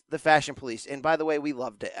with the Fashion Police. And by the way, we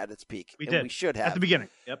loved it at its peak. We did. We should have. At the beginning.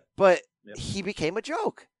 Yep. But he became a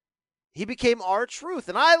joke. He became R-Truth.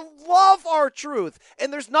 And I love R-Truth.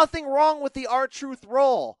 And there's nothing wrong with the R-Truth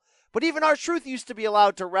role. But even R-Truth used to be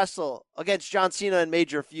allowed to wrestle against John Cena in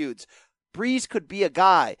major feuds. Breeze could be a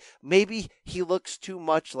guy. Maybe he looks too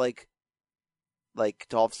much like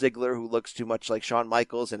Dolph Ziggler, who looks too much like Shawn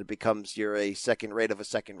Michaels, and it becomes you're a second rate of a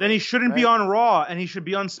second rate. Then he shouldn't be on Raw, and he should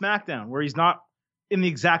be on SmackDown, where he's not in the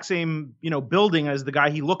exact same, building as the guy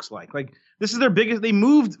he looks like. Like, this is their biggest. They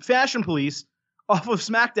moved Fashion Police off of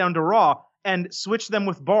SmackDown to Raw and switched them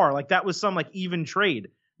with Bar. Like, that was some even trade.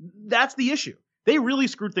 That's the issue. They really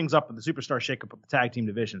screwed things up with the Superstar shakeup of the tag team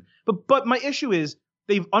division. But my issue is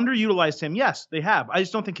they've underutilized him. Yes, they have. I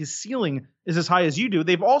just don't think his ceiling is as high as you do.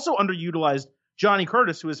 They've also underutilized Johnny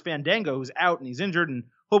Curtis, who is Fandango, who's out and he's injured, and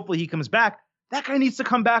hopefully he comes back. That guy needs to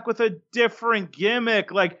come back with a different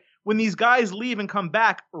gimmick. Like, when these guys leave and come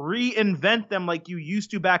back, reinvent them like you used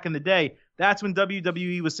to back in the day. That's when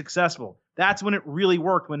WWE was successful. That's when it really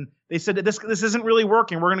worked. When they said that this isn't really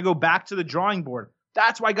working, we're going to go back to the drawing board.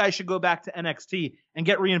 That's why guys should go back to NXT and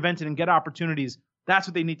get reinvented and get opportunities. That's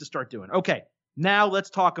what they need to start doing. Okay, now let's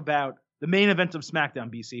talk about the main event of SmackDown,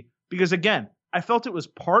 BC. Because, again, I felt it was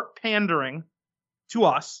part pandering to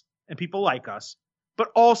us and people like us, but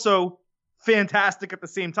also fantastic at the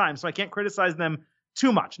same time. So I can't criticize them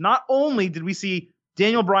too much. Not only did we see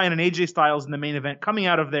Daniel Bryan and AJ Styles in the main event coming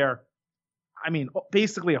out of their,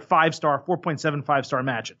 basically a 5-star, 4.75-star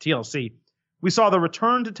match at TLC, we saw the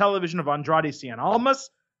return to television of Andrade Cien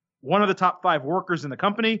Almas, one of the top 5 workers in the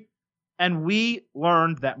company, and we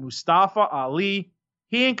learned that Mustafa Ali,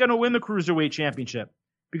 he ain't going to win the Cruiserweight Championship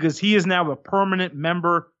because he is now a permanent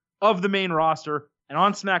member of the main roster and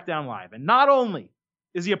on SmackDown Live. And not only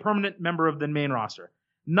is he a permanent member of the main roster,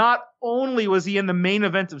 not only was he in the main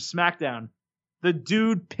event of SmackDown, the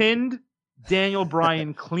dude pinned Daniel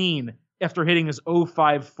Bryan clean after hitting his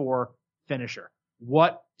 054 finisher.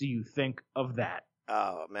 What do you think of that?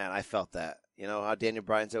 Oh, man, I felt that. You know how Daniel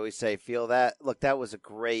Bryan's always say, feel that? Look, that was a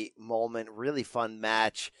great moment, really fun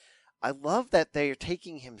match. I love that they're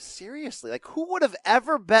taking him seriously. Like, who would have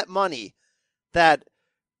ever bet money that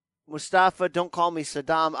Mustafa, don't call me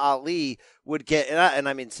Saddam Ali, would get, and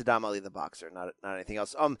I mean Saddam Ali the boxer, not anything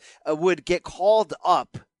else, would get called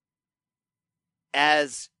up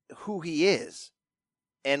as who he is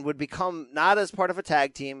and would become not as part of a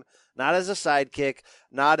tag team, not as a sidekick,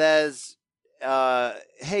 not as,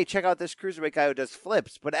 hey, check out this cruiserweight guy who does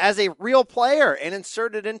flips, but as a real player and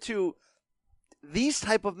inserted into these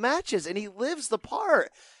type of matches, and he lives the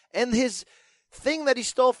part. And his thing that he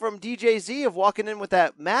stole from DJZ of walking in with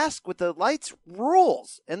that mask with the lights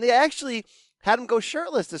rules. And they actually had him go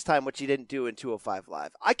shirtless this time, which he didn't do in 205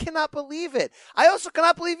 Live. I cannot believe it. I also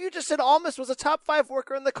cannot believe you just said Almas was a top 5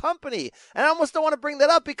 worker in the company. And I almost don't want to bring that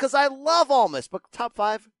up because I love Almas. But top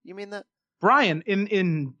 5, you mean that? Brian,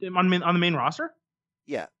 on the main roster?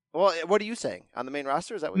 Yeah. Well, what are you saying? On the main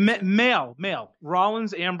roster? Is that what you're saying? Male.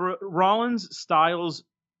 Rollins, Styles,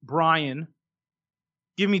 Bryan.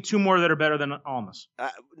 Give me 2 more that are better than Almas.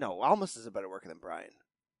 No, Almas is a better worker than Bryan.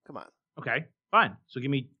 Come on. Okay, fine. So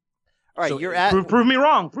give me. All right, so you're at. Prove me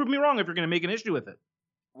wrong. Prove me wrong if you're going to make an issue with it.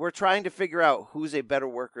 We're trying to figure out who's a better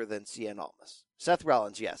worker than Cien Almas. Seth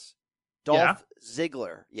Rollins, yes. Dolph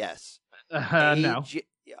Ziggler, yes. No.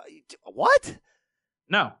 What?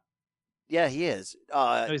 No. Yeah, he is.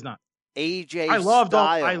 No, he's not. AJ I love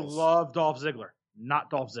Styles. I love Dolph Ziggler. Not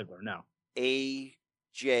Dolph Ziggler. No.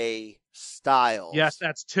 AJ Styles. Yes,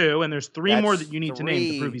 that's 2, and there's 3 more that you need to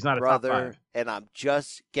name to prove he's not a top 5. And I'm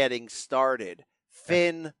just getting started.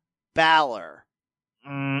 Finn Balor.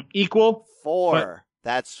 Equal 4.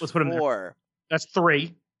 That's let's put him 4. There. That's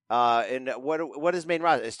 3. And what is main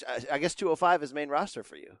roster? I guess 205 is main roster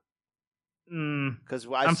for you. Because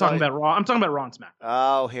I'm talking about Raw. I'm talking about Raw and SmackDown.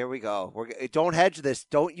 Oh, here we go. Don't hedge this.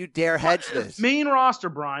 Don't you dare hedge this. Main roster,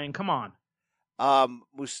 Brian. Come on.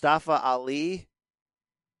 Mustafa Ali.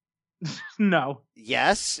 No.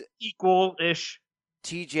 Yes. Equal-ish.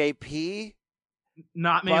 TJP.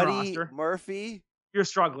 Not main Buddy roster. Murphy. You're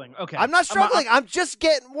struggling. Okay. I'm not struggling. I'm just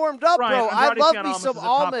getting warmed up, Brian, bro. I love me some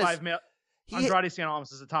Almas. Andrade Cien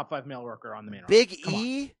Almas is a top 5 male worker on the main roster. Big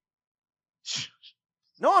E.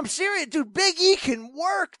 No, I'm serious, dude. Big E can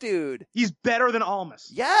work, dude. He's better than Almas.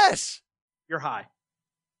 Yes. You're high.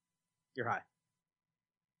 All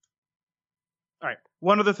right.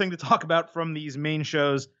 One other thing to talk about from these main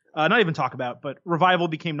shows, not even talk about, but Revival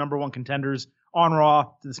became number 1 contenders on Raw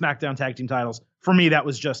to the SmackDown tag team titles. For me, that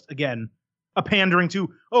was just, again, a pandering to,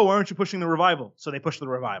 why aren't you pushing the Revival? So they pushed the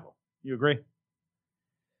Revival. You agree?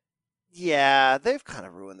 Yeah, they've kind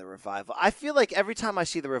of ruined the Revival. I feel like every time I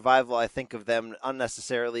see the Revival, I think of them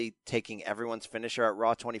unnecessarily taking everyone's finisher at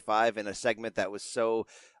Raw 25 in a segment that was so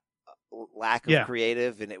lack of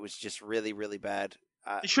creative, and it was just really, really bad.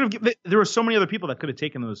 There were so many other people that could have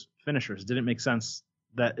taken those finishers. It didn't make sense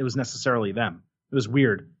that it was necessarily them. It was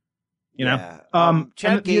weird. You know?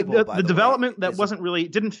 Chad Gable, the development that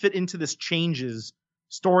didn't fit into this changes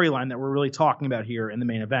storyline that we're really talking about here in the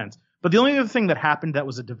main event. But the only other thing that happened that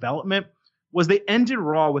was a development was they ended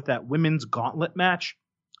Raw with that women's gauntlet match.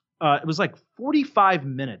 It was like 45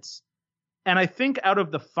 minutes. And I think out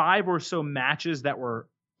of the 5 or so matches that were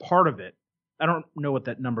part of it, I don't know what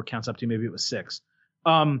that number counts up to. Maybe it was 6.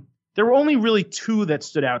 There were only really 2 that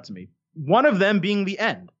stood out to me. One of them being the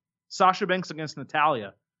end. Sasha Banks against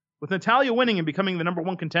Natalya. With Natalya winning and becoming the number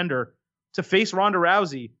 1 contender to face Ronda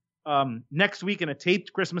Rousey next week in a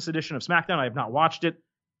taped Christmas edition of SmackDown. I have not watched it.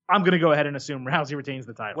 I'm going to go ahead and assume Rousey retains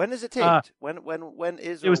the title. When is it taped? When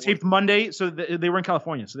is it? It was taped Monday, so they were in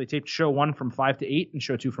California. So they taped show 1 from 5 to 8 and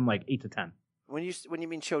show 2 from like 8 to 10. When you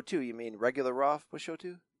mean show 2, you mean regular Raw was show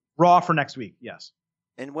 2? Raw for next week, yes.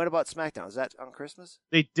 And what about SmackDown? Is that on Christmas?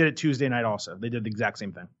 They did it Tuesday night also. They did the exact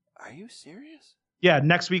same thing. Are you serious? Yeah,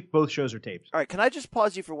 next week both shows are taped. All right, can I just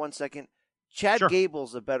pause you for 1 second? Chad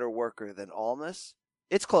Gable's a better worker than Almas.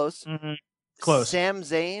 It's close. Mm-hmm. Close. Sam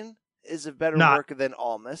Zayn is a better worker than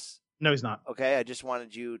Almas. No, he's not. Okay, I just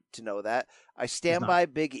wanted you to know that. I stand by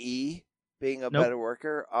Big E being a better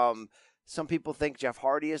worker. Some people think Jeff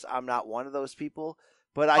Hardy is. I'm not one of those people.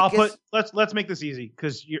 But let's make this easy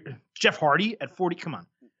because Jeff Hardy at 40. Come on,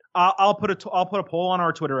 I'll put a poll on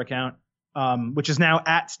our Twitter account, which is now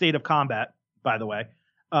at State of Combat. By the way,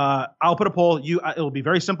 I'll put a poll. It'll be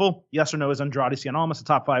very simple. Yes or no? Is Andrade Cien Almas a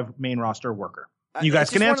top 5 main roster worker? You guys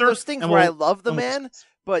can answer. One of those things where I love the man,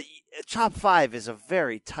 but top 5 is a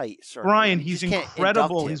very tight circle. Brian, he's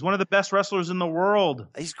incredible. He's one of the best wrestlers in the world.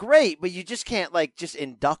 He's great, but you just can't just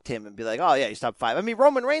induct him and be like, oh yeah, he's top 5. I mean,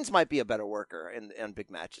 Roman Reigns might be a better worker in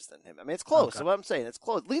big matches than him. I mean, it's close. Okay. So what I'm saying, it's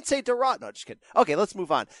close. Lindsay Dorado. No, just kidding. Okay, let's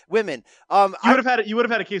move on. Women. You would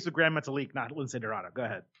have had a case with Grand Metalik, not Lindsay Dorado. Go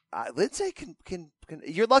ahead. Lindsay can.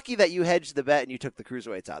 You're lucky that you hedged the bet and you took the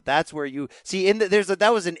cruiserweights out. That's where you see.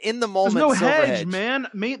 That was an in the moment. There's no hedge, man.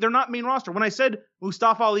 They're not main roster. When I said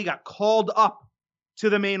Mustafa Ali got called up to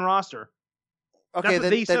the main roster, okay, that's what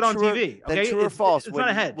they said on TV. Okay, then true or false? It's not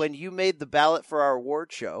a hedge. When you made the ballot for our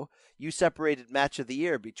award show, you separated match of the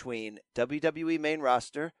year between WWE main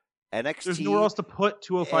roster, NXT. There's nowhere else to put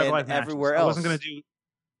 205 Live matches. Everywhere else.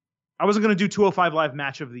 I wasn't going to do 205 Live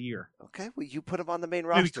match of the year. Okay, well, you put them on the main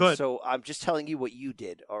roster, so I'm just telling you what you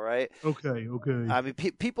did, all right? Okay. I mean,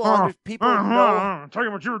 people know. Tell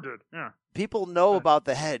you what you did, yeah. People know about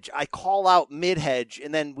the hedge. I call out mid-hedge,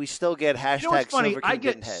 and then we still get hashtag funny? Silver King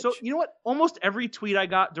didn't hedge. So, you know what? Almost every tweet I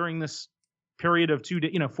got during this period of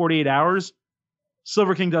 48 hours,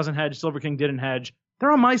 Silver King doesn't hedge, Silver King didn't hedge.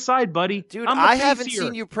 They're on my side, buddy. Dude, I haven't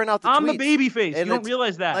seen you print out the tweets. I'm the baby face. You don't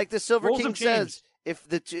realize that. Like the Silver King says,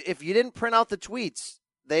 if you didn't print out the tweets,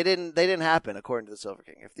 they didn't happen according to the Silver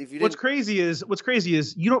King. If you didn't... What's crazy is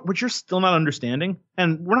what you're still not understanding,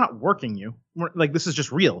 and we're not working you. This is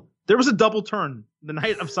just real. There was a double turn the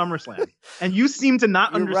night of SummerSlam, and you seem to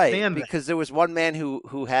not understand that. Because there was one man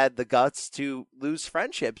who had the guts to lose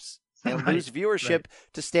friendships and lose viewership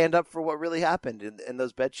to stand up for what really happened in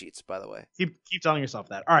those bed sheets. By the way, keep telling yourself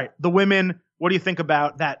that. All right, the women. What do you think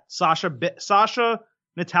about that Sasha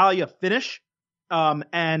Natalya finish?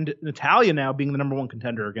 and Natalya now being the number one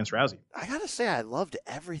contender against Rousey. I gotta say, I loved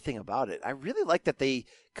everything about it. I really like that they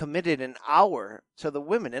committed an hour to the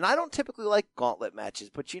women, and I don't typically like gauntlet matches,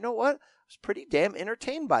 but you know what? I was pretty damn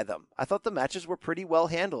entertained by them. I thought the matches were pretty well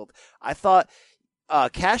handled. I thought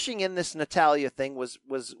cashing in this Natalya thing was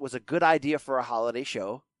a good idea for a holiday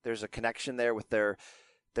show. There's a connection there with their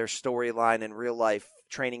storyline and real life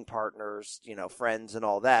training partners, friends and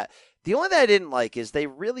all that. The only thing I didn't like is they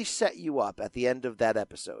really set you up at the end of that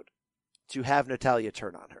episode to have Natalya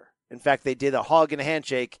turn on her. In fact, they did a hug and a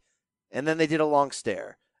handshake, and then they did a long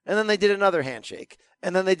stare, and then they did another handshake,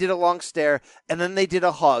 and then they did a long stare, and then they did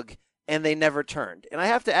a hug, and they never turned. And I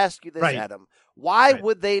have to ask you this, Right. Adam. Why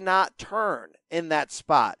would they not turn in that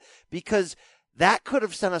spot? Because that could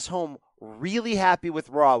have sent us home really happy with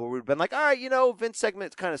Raw, where we'd been like, all right, Vince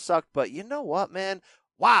segment kind of sucked, but you know what, man?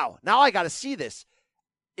 Wow, now I got to see this.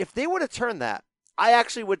 If they would have turned that, I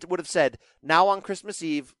actually would have said, now on Christmas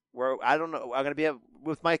Eve, where I don't know, I'm going to be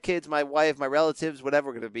with my kids, my wife, my relatives, whatever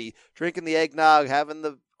we're going to be, drinking the eggnog, having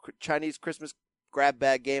the Chinese Christmas grab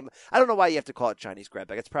bag game. I don't know why you have to call it Chinese grab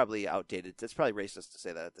bag. It's probably outdated. It's probably racist to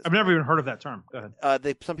say that. I've never even heard of that term. Go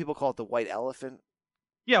ahead. Some people call it the white elephant.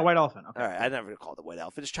 Yeah, white elephant. Okay. All right, I never call it the white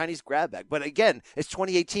elephant. It's Chinese grab bag. But again, it's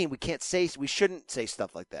 2018. We shouldn't say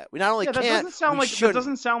stuff like that. We not only that can't, doesn't sound we that shouldn't.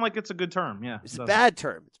 doesn't sound like it's a good term. Yeah, It's a bad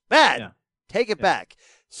term. It's bad. Yeah. Take it back.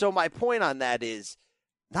 So my point on that is,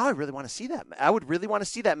 now I really want to see that. I would really want to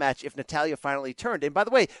see that match if Natalya finally turned. And by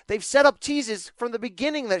the way, they've set up teases from the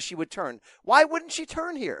beginning that she would turn. Why wouldn't she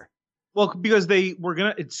turn here? Well, because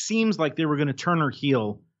it seems like they were gonna turn her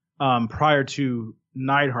heel prior to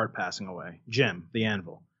Neidhart passing away, Jim, the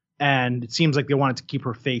Anvil. And it seems like they wanted to keep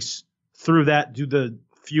her face through that, do the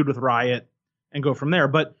feud with Riot, and go from there.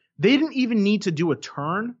 But they didn't even need to do a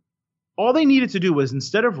turn. All they needed to do was,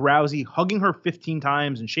 instead of Rousey hugging her 15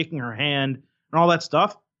 times and shaking her hand and all that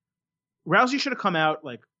stuff, Rousey should have come out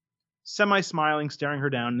like semi-smiling, staring her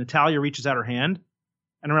down. Natalya reaches out her hand,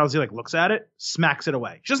 and Rousey looks at it, smacks it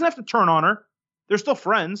away. She doesn't have to turn on her. They're still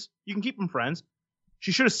friends. You can keep them friends.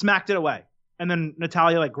 She should have smacked it away. And then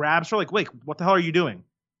Natalya grabs her, wait, what the hell are you doing?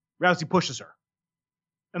 Rousey pushes her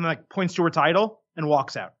and then points to her title and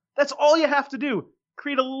walks out. That's all you have to do.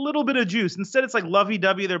 Create a little bit of juice. Instead, it's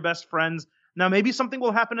lovey-dovey, they're best friends. Now, maybe something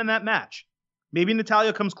will happen in that match. Maybe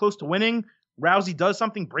Natalya comes close to winning. Rousey does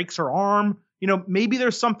something, breaks her arm. Maybe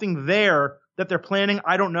there's something there that they're planning.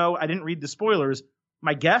 I don't know. I didn't read the spoilers.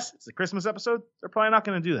 My guess, it's the Christmas episode. They're probably not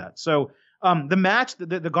going to do that. So the match,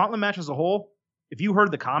 the gauntlet match as a whole, if you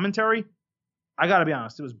heard the commentary, I got to be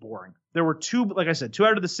honest, it was boring. There were two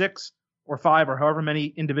out of the 6 or 5 or however many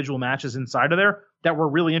individual matches inside of there that were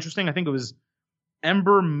really interesting. I think it was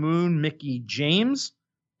Ember Moon, Mickie James,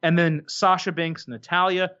 and then Sasha Banks,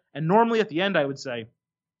 Natalya. And normally at the end, I would say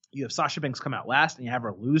you have Sasha Banks come out last and you have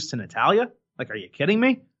her lose to Natalya. Are you kidding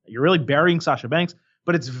me? You're really burying Sasha Banks.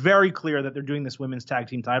 But it's very clear that they're doing this women's tag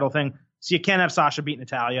team title thing. So you can't have Sasha beat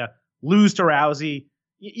Natalya, lose to Rousey.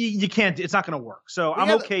 You can't. It's not going to work. So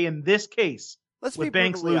I'm okay in this case. With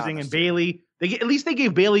Banks losing and Bayley, at least they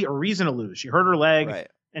gave Bayley a reason to lose. She hurt her leg,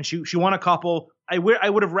 and she won a couple. I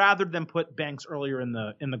would have rather them put Banks earlier in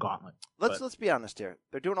the gauntlet. Let's be honest here.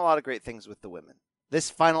 They're doing a lot of great things with the women. This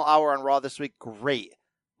final hour on Raw this week, great.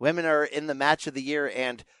 Women are in the match of the year,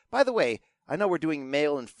 and by the way, I know we're doing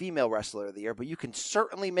male and female wrestler of the year, but you can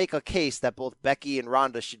certainly make a case that both Becky and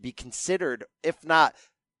Ronda should be considered, if not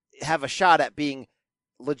have a shot at being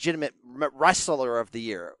legitimate wrestler of the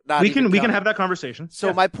year. We can have that conversation.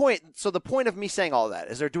 So the point of me saying all that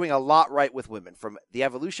is they're doing a lot right with women, from the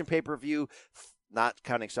Evolution pay-per-view, not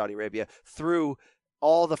counting Saudi Arabia, through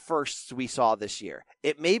all the firsts we saw this year.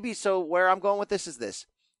 It may be, so where I'm going with this is this.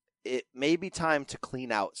 It may be time to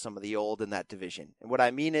clean out some of the old in that division. And what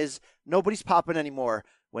I mean is nobody's popping anymore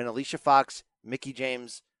when Alicia Fox, Mickie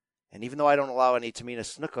James, and even though I don't allow any Tamina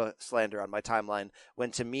Snuka slander on my timeline,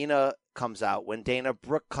 when Tamina comes out, when Dana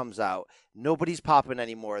Brooke comes out, nobody's popping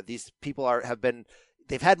anymore. These people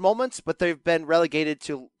they've had moments, but they've been relegated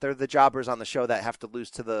to, they're the jobbers on the show that have to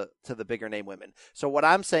lose to the bigger name women. So what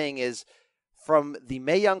I'm saying is, from the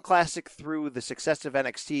Mae Young Classic through the success of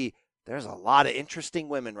NXT, there's a lot of interesting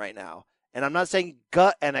women right now. And I'm not saying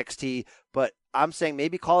gut NXT, but I'm saying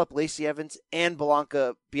maybe call up Lacey Evans and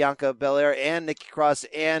Bianca Belair and Nikki Cross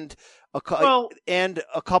and a couple,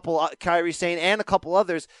 Kairi Sane and a couple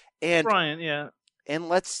others. And Brian, yeah. And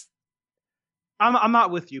let's. I'm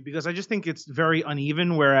not with you because I just think it's very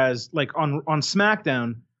uneven. Whereas on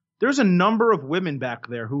SmackDown, there's a number of women back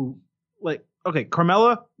there who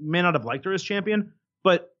Carmella may not have liked her as champion,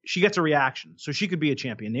 but she gets a reaction. So she could be a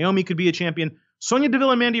champion. Naomi could be a champion. Sonya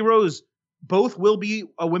Deville and Mandy Rose both will be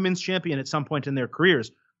a women's champion at some point in their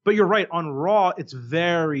careers. But you're right, on Raw, it's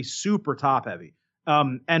very super top heavy.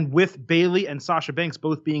 And with Bayley and Sasha Banks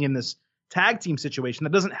both being in this tag team situation,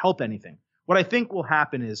 that doesn't help anything. What I think will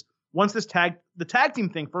happen is once the tag team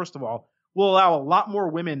thing, first of all, will allow a lot more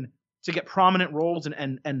women to get prominent roles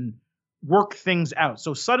and work things out.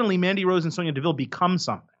 So suddenly Mandy Rose and Sonya Deville become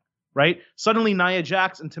something, right? Suddenly Nia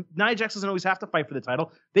Jax doesn't always have to fight for the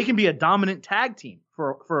title. They can be a dominant tag team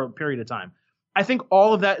for a period of time. I think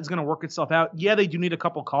all of that is going to work itself out. Yeah, they do need a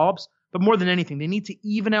couple call-ups, but more than anything, they need to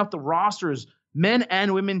even out the rosters, men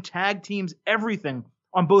and women, tag teams, everything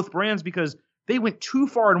on both brands, because they went too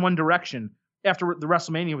far in one direction after the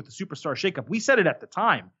WrestleMania with the Superstar shakeup. We said it at the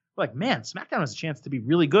time. We're like, man, SmackDown has a chance to be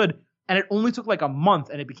really good. And it only took like a month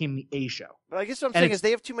and it became the A show. But I guess what I'm saying is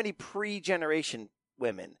they have too many pre-generation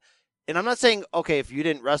women. And I'm not saying, okay, if you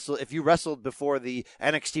wrestled before the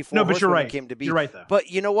NXT 4 Horsewomen came to be. You're right, though. But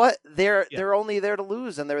you know what? They're only there to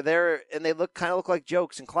lose, and they're there, and they look like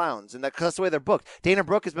jokes and clowns, and that's the way they're booked. Dana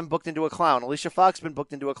Brooke has been booked into a clown. Alicia Fox has been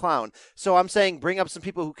booked into a clown. So I'm saying bring up some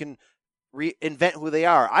people who can reinvent who they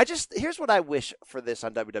are. Here's what I wish for this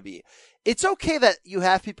on WWE. It's okay that you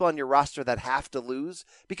have people on your roster that have to lose,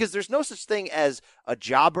 because there's no such thing as a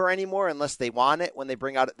jobber anymore unless they want it. When they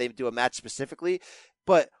they do a match specifically.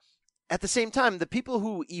 But at the same time, the people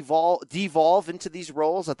who devolve into these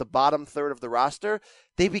roles at the bottom third of the roster,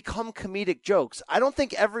 they become comedic jokes. I don't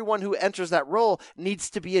think everyone who enters that role needs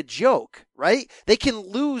to be a joke, right? They can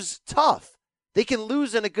lose tough. They can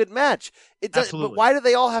lose in a good match. But why do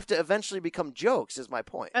they all have to eventually become jokes is my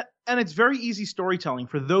point. And it's very easy storytelling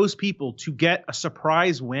for those people to get a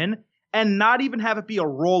surprise win and not even have it be a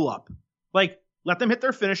roll-up. Like, let them hit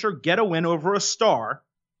their finisher, get a win over a star,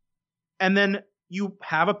 and then you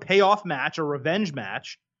have a payoff match, a revenge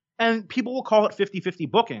match, and people will call it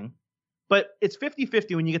 50-50 booking, but it's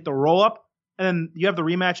 50-50 when you get the roll-up, and then you have the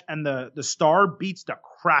rematch, and the star beats the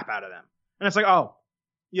crap out of them. And it's like, oh,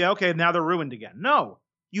 yeah, okay, now they're ruined again. No,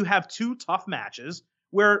 you have two tough matches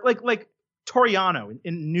where, like Toriano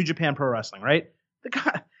in New Japan Pro Wrestling, right? The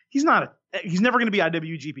guy, he's never going to be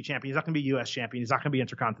IWGP champion. He's not going to be US champion. He's not going to be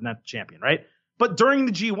Intercontinental champion, right? But during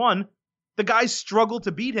the G1, the guys struggle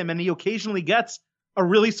to beat him, and he occasionally gets a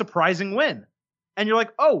really surprising win. And you're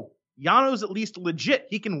like, oh, Yano's at least legit.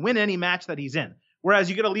 He can win any match that he's in. Whereas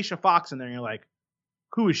you get Alicia Fox in there, and you're like,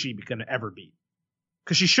 who is she going to ever beat?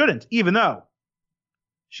 Because she shouldn't, even though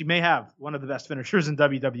she may have one of the best finishers in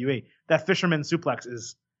WWE. That fisherman suplex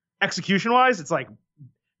is, execution-wise, it's like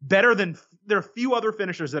better than – there are few other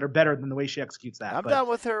finishers that are better than the way she executes that. I'm down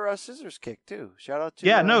with her scissors kick, too. Shout out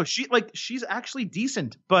to she's actually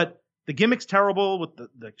decent, but the gimmick's terrible. With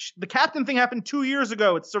the captain thing happened 2 years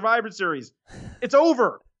ago. It's Survivor Series. It's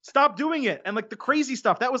over. Stop doing it. And like the crazy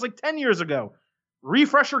stuff, that was like 10 years ago.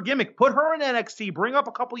 Refresh her gimmick. Put her in NXT. Bring up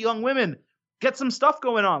a couple young women. Get some stuff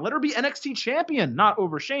going on. Let her be NXT champion, not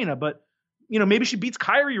over Shayna, but maybe she beats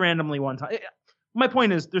Kyrie randomly one time. My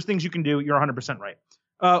point is, there's things you can do. You're 100%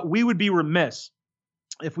 right. We would be remiss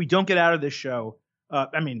if we don't get out of this show.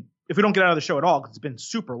 If we don't get out of the show at all, because it's been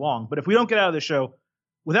super long, but if we don't get out of the show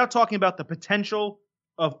without talking about the potential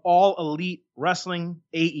of All Elite Wrestling,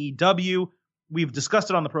 AEW, we've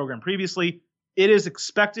discussed it on the program previously. It is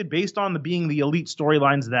expected, based on being the Elite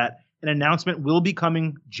storylines, that an announcement will be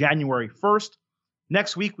coming January 1st.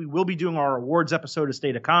 Next week, we will be doing our awards episode of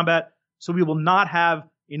State of Combat, so we will not have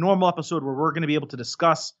a normal episode where we're going to be able to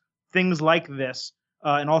discuss things like this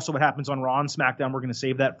and also what happens on Raw and SmackDown. We're going to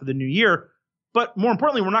save that for the new year. But more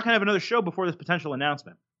importantly, we're not going to have another show before this potential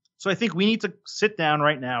announcement. So I think we need to sit down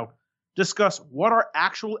right now, discuss what our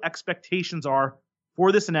actual expectations are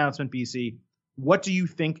for this announcement, BC. What do you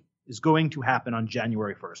think is going to happen on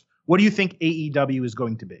January 1st? What do you think AEW is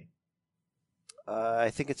going to be? I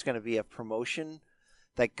think it's going to be a promotion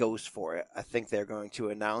that goes for it. I think they're going to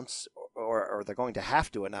announce, or they're going to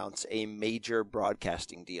have to announce, a major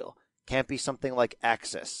broadcasting deal. Can't be something like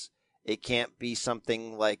Access. It can't be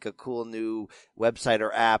something like a cool new website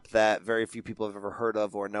or app that very few people have ever heard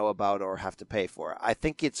of or know about or have to pay for. I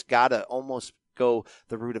think it's got to almost go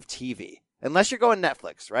the route of TV. Unless you're going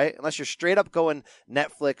Netflix, right? Unless you're straight up going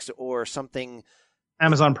Netflix or something.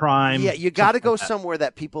 Amazon Prime. Yeah, you got to go somewhere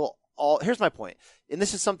that people here's my point. And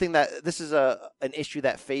this is something this is an issue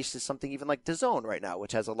that faces something even like DAZN right now,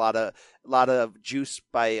 which has a lot of juice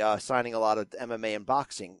by signing a lot of MMA and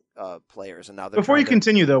boxing players. And now before you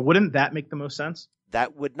continue though, wouldn't that make the most sense?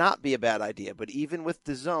 That would not be a bad idea. But even with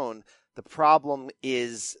DAZN, the problem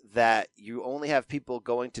is that you only have people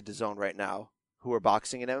going to DAZN right now who are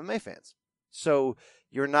boxing and MMA fans. So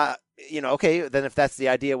you're not, okay, then if that's the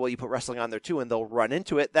idea, well, you put wrestling on there too and they'll run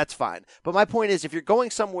into it, that's fine. But my point is, if you're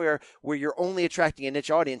going somewhere where you're only attracting a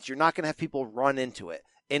niche audience, you're not going to have people run into it.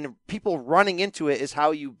 And people running into it is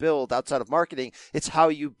how you build, outside of marketing, it's how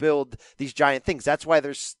you build these giant things. That's why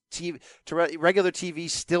there's regular TV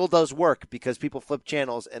still does work, because people flip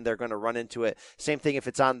channels and they're going to run into it. Same thing if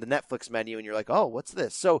it's on the Netflix menu and you're like, oh, what's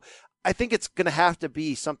this? So I think it's going to have to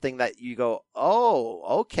be something that you go,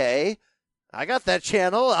 oh, okay, I got that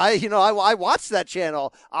channel. I watched that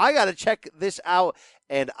channel. I got to check this out.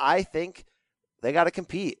 And I think they got to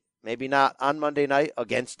compete. Maybe not on Monday night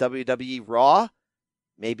against WWE Raw.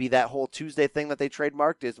 Maybe that whole Tuesday thing that they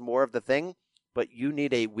trademarked is more of the thing, but you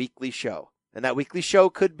need a weekly show. And that weekly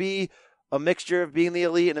show could be a mixture of being the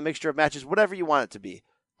elite and a mixture of matches, whatever you want it to be.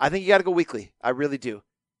 I think you got to go weekly. I really do.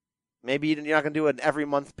 Maybe you're not going to do an every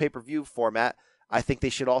month pay-per-view format. I think they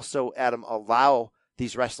should also, Adam, allow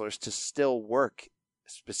these wrestlers to still work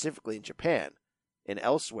specifically in Japan and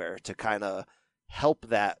elsewhere to kind of help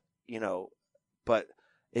that, but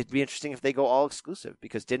it'd be interesting if they go all exclusive,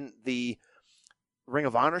 because didn't the Ring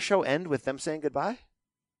of Honor show end with them saying goodbye?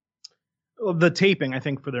 Well, the taping, I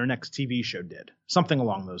think, for their next TV show did. Something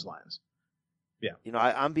along those lines. Yeah.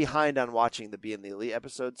 I'm behind on watching the Being the Elite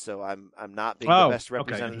episode, so I'm not being the best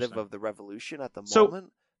representative of the Revolution at the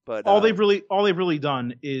moment. But all they've really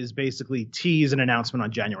done is basically tease an announcement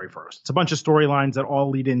on January 1st. It's a bunch of storylines that all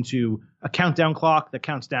lead into a countdown clock that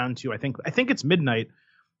counts down to I think it's midnight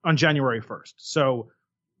on January 1st. So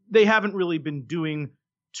they haven't really been doing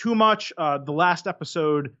too much. The last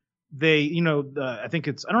episode, I think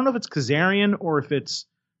I don't know if it's Kazarian or if it's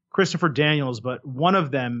Christopher Daniels, but one of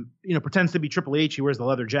them, pretends to be Triple H. He wears the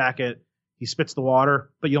leather jacket. He spits the water,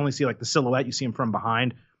 but you only see like the silhouette. You see him from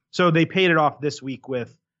behind. So they paid it off this week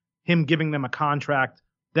with him giving them a contract,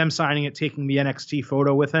 them signing it, taking the NXT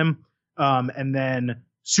photo with him, and then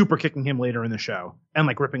super kicking him later in the show and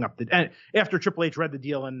like ripping up and after Triple H read the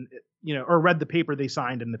deal and, or read the paper they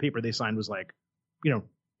signed, and the paper they signed was like,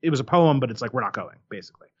 it was a poem, but it's like, we're not going,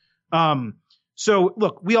 basically. So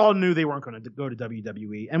look, we all knew they weren't going to go to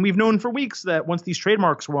WWE, and we've known for weeks that once these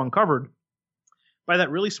trademarks were uncovered by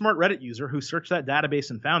that really smart Reddit user who searched that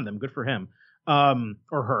database and found them, good for him,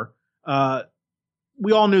 or her,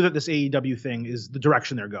 we all knew that this AEW thing is the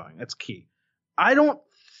direction they're going. That's key. I don't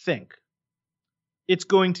think it's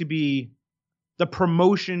going to be the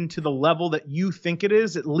promotion to the level that you think it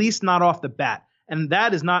is, at least not off the bat. And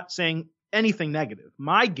that is not saying anything negative.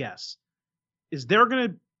 My guess is they're going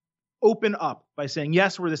to open up by saying,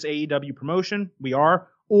 yes, we're this AEW promotion. We are.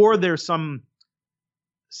 Or there's some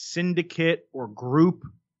syndicate or group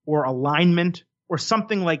or alignment or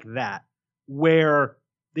something like that where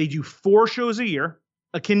they do 4 shows a year,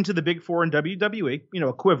 akin to the Big Four in WWE,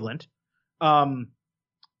 equivalent.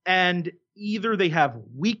 And either they have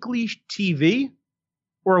weekly TV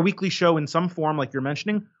or a weekly show in some form, like you're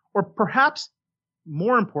mentioning, or perhaps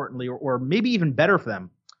more importantly, or maybe even better for them,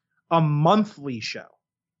 a monthly show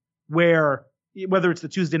where, whether it's the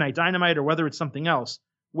Tuesday Night Dynamite or whether it's something else,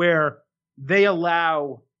 where they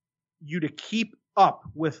allow you to keep up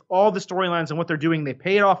with all the storylines and what they're doing. They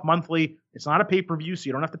pay it off monthly. It's not a pay-per-view, so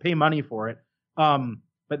you don't have to pay money for it.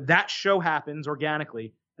 But that show happens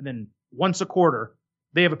organically, and then once a quarter,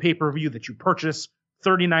 they have a pay-per-view that you purchase,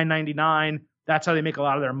 $39.99. That's how they make a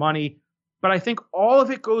lot of their money. But I think all of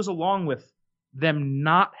it goes along with them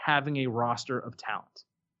not having a roster of talent.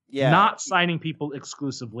 Yeah. Not signing people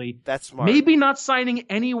exclusively. That's smart. Maybe not signing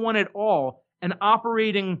anyone at all, and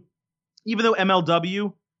operating, even though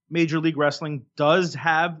MLW, Major League Wrestling, does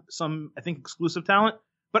have some, I think, exclusive talent,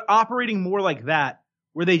 but operating more like that,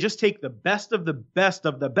 where they just take the best of the best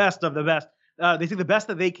of the best of the best. They take the best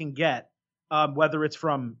that they can get, whether it's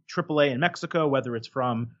from AAA in Mexico, whether it's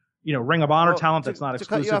from Ring of Honor talent that's not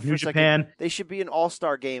exclusive, New Japan. They should be an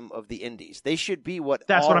all-star game of the indies. They should be what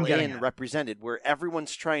I'm getting at. Represented, where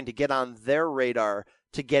everyone's trying to get on their radar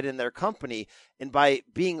to get in their company. And by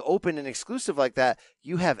being open and exclusive like that,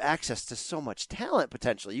 you have access to so much talent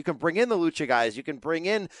potentially. You can bring in the Lucha guys. You can bring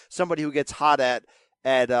in somebody who gets hot at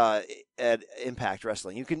Impact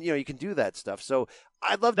Wrestling. You can do that stuff. So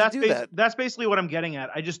I'd love to do that. That's basically what I'm getting at.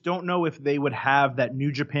 I just don't know if they would have that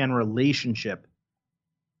New Japan relationship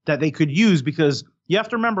that they could use, because you have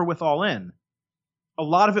to remember with All In, a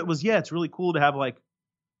lot of it was, it's really cool to have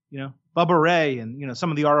Bubba Ray and, some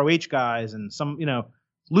of the ROH guys and some,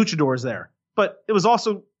 luchadors there. But it was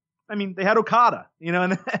also, they had Okada,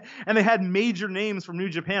 and they had major names from New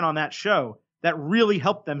Japan on that show that really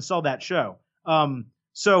helped them sell that show.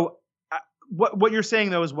 So what you're saying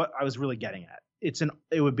though is what I was really getting at.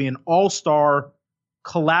 It would be an all-star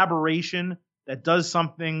collaboration that does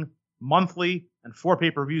something monthly and 4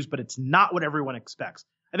 pay-per-views, but it's not what everyone expects.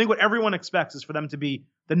 I think what everyone expects is for them to be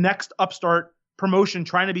the next upstart promotion,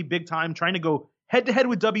 trying to be big time, trying to go head-to-head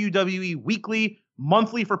with WWE weekly,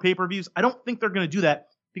 monthly for pay-per-views. I don't think they're going to do that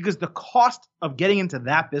because the cost of getting into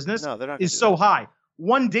that business is so high.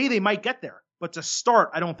 One day they might get there, but to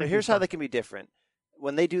start, I don't think. But here's how they can be different.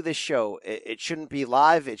 When they do this show, it shouldn't be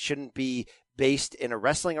live. It shouldn't be based in a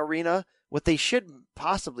wrestling arena. What they should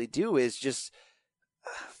possibly do is just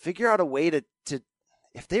figure out a way to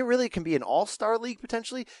if they really can be an all-star league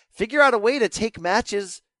potentially, figure out a way to take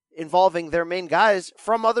matches involving their main guys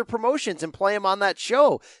from other promotions and play them on that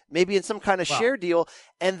show, maybe in some kind of share deal,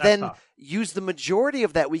 and then use the majority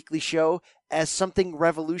of that weekly show as something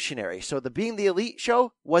revolutionary. So the Being the Elite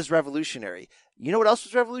show was revolutionary. You know what else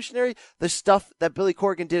was revolutionary? The stuff that Billy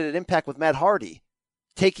Corgan did at Impact with Matt Hardy,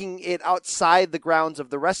 taking it outside the grounds of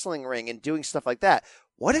the wrestling ring and doing stuff like that.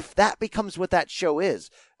 What if that becomes what that show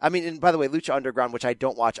is? I mean, and by the way, Lucha Underground, which I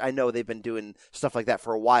don't watch, I know they've been doing stuff like that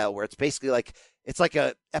for a while, where it's basically like, it's like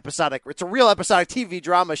it's a real episodic TV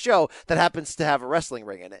drama show that happens to have a wrestling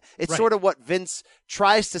ring in it. It's sort of what Vince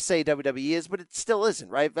tries to say WWE is, but it still isn't,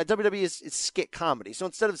 right? But WWE is skit comedy. So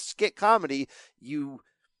instead of skit comedy, you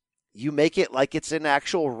make it like it's an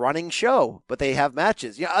actual running show, but they have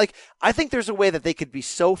matches. Yeah, like I think there's a way that they could be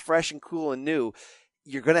so fresh and cool and new.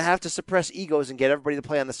 You're going to have to suppress egos and get everybody to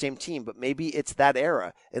play on the same team, but maybe it's that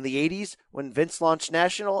era. In the 80s, when Vince launched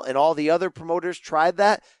National and all the other promoters tried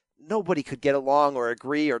that, nobody could get along or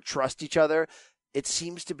agree or trust each other. It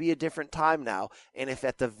seems to be a different time now, and if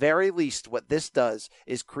at the very least what this does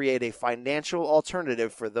is create a financial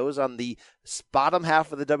alternative for those on the bottom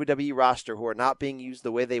half of the WWE roster who are not being used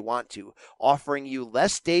the way they want to, offering you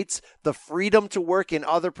less dates, the freedom to work in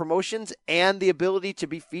other promotions, and the ability to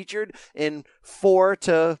be featured in 4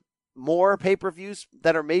 to more pay-per-views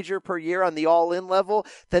that are major per year on the all-in level,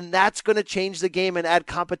 then that's going to change the game and add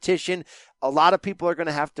competition. A lot of people are going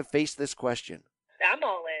to have to face this question. I'm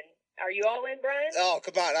all in. Are you all in, Brian? Oh,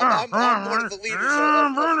 come on. I'm one of the leaders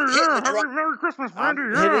of hitting the drum. Merry Christmas, Brandy.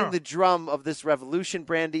 I'm hitting the drum of this revolution,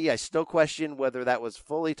 Brandy. I still question whether that was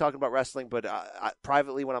fully talking about wrestling, but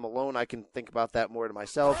privately, when I'm alone, I can think about that more to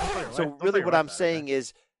myself. So really what I'm saying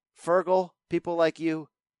is, Fergal, people like you,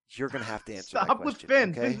 you're going to have to answer Stop my with question.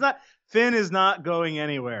 Finn. Okay? Finn is not going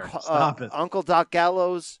anywhere. Stop it. Uncle Doc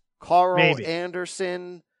Gallows, Carl Maybe.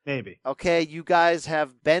 Anderson. Maybe. Okay, you guys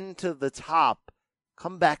have been to the top.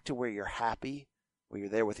 Come back to where you're happy, where you're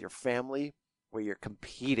there with your family, where you're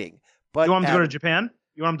competing. But You want him to go to Japan?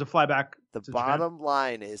 You want him to fly back the to bottom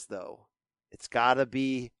line is, though, it's got to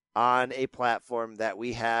be on a platform that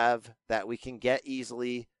we have, that we can get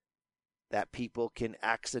easily, that people can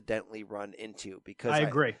accidentally run into. Because I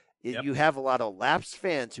agree. You have a lot of lapsed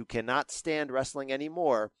fans who cannot stand wrestling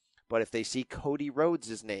anymore, but if they see Cody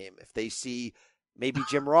Rhodes' name, if they see maybe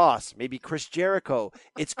Jim Ross, maybe Chris Jericho,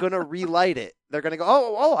 it's going to relight it. They're going to go,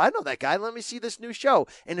 oh, I know that guy. Let me see this new show.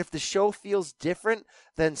 And if the show feels different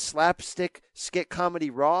than slapstick skit comedy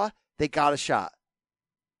Raw, they got a shot.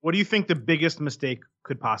 What do you think the biggest mistake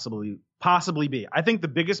could possibly be? I think the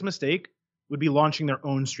biggest mistake would be launching their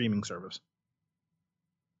own streaming service.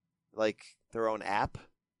 Like their own app?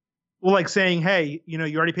 Well, like saying, hey, you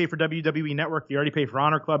already pay for WWE Network, you already pay for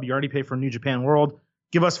Honor Club, you already pay for New Japan World.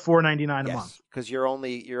 Give us $4.99 a month. Because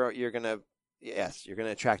you're gonna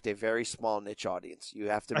attract a very small niche audience. You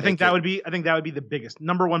have to. I think that would be the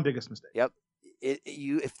number one biggest mistake. Yep.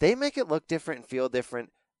 If they make it look different and feel different,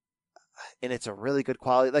 and it's a really good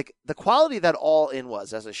quality, like the quality that All In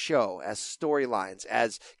was as a show, as storylines,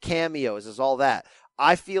 as cameos, as all that.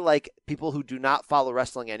 I feel like people who do not follow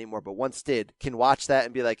wrestling anymore, but once did, can watch that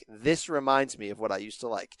and be like, this reminds me of what I used to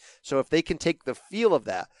like. So if they can take the feel of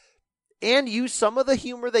that and use some of the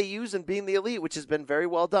humor they use in Being the Elite, which has been very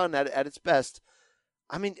well done at its best.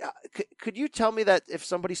 I mean, could you tell me that if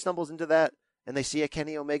somebody stumbles into that and they see a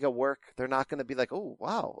Kenny Omega work, they're not going to be like, oh,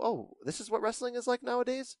 wow, oh, this is what wrestling is like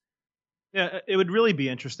nowadays? Yeah, it would really be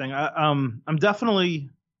interesting. I'm definitely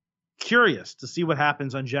curious to see what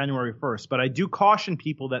happens on January 1st, but I do caution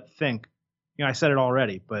people that think, I said it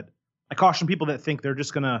already, but I caution people that think they're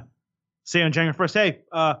just going to say on January 1st, hey,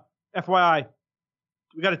 FYI,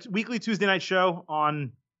 we got a weekly Tuesday night show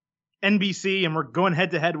on NBC, and we're going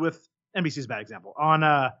head-to-head with – NBC's a bad example – on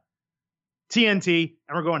TNT,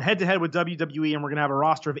 and we're going head-to-head with WWE, and we're going to have a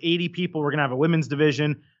roster of 80 people. We're going to have a women's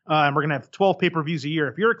division, and we're going to have 12 pay-per-views a year.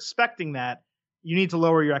 If you're expecting that, you need to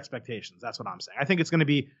lower your expectations. That's what I'm saying. I think it's going to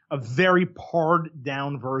be a very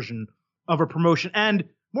pared-down version of a promotion, and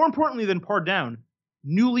more importantly than pared down,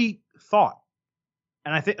 newly thought.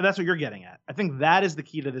 And I think that's what you're getting at. I think that is the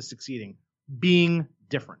key to this succeeding. being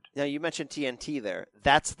different. Now, you mentioned TNT there.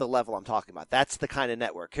 That's the level I'm talking about. That's the kind of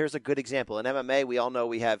network. Here's a good example. In MMA, we all know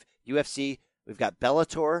we have UFC. We've got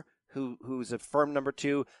Bellator, who's a firm number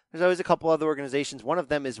 2. There's always a couple other organizations. One of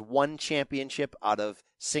them is One Championship out of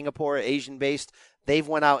Singapore, Asian-based. They've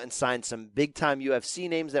went out and signed some big-time UFC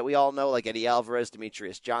names that we all know, like Eddie Alvarez,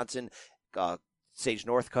 Demetrius Johnson, Sage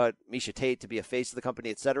Northcutt, Miesha Tate to be a face of the company,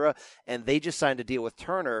 etc. And they just signed a deal with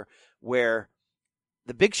Turner where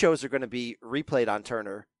the big shows are going to be replayed on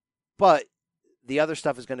Turner, but the other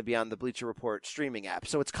stuff is going to be on the Bleacher Report streaming app.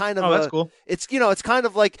 So it's kind of that's cool. It's it's kind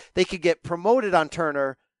of like they could get promoted on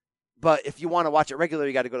Turner, but if you want to watch it regularly,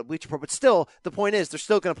 you got to go to Bleacher Report. But still, the point is they're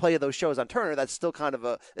still going to play those shows on Turner. That's still kind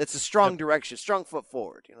of it's a strong direction, strong foot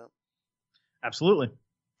forward. Absolutely.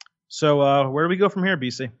 So where do we go from here,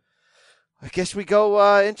 BC? I guess we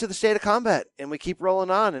go into the State of Combat, and we keep rolling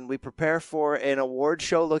on, and we prepare for an award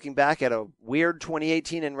show looking back at a weird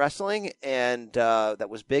 2018 in wrestling, and that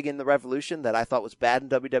was big in the Revolution that I thought was bad in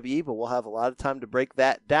WWE, but we'll have a lot of time to break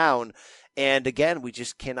that down. And again, we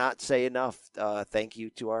just cannot say enough thank you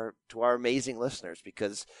to our amazing listeners,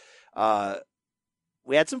 because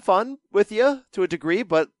we had some fun with you to a degree,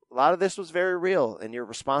 but a lot of this was very real, and your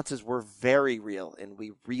responses were very real, and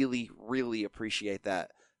we really, really appreciate that.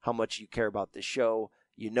 How much you care about this show.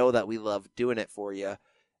 You know that we love doing it for you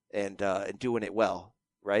and doing it well,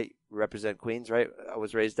 right? We represent Queens, right? I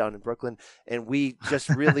was raised down in Brooklyn, and we just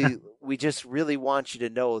really want you to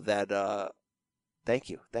know that thank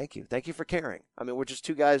you for caring. I mean, we're just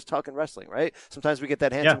two guys talking wrestling, right? Sometimes we get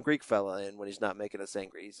that handsome Greek fella in when he's not making us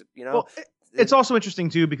angry. He's, Well, it's also interesting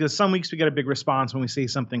too, because some weeks we get a big response when we say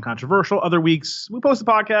something controversial. Other weeks we post a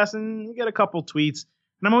podcast and we get a couple tweets,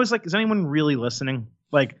 and I'm always like, is anyone really listening?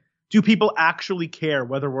 Like, do people actually care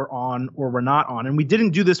whether we're on or we're not on? And we didn't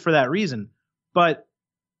do this for that reason. But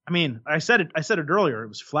I mean, I said it earlier. It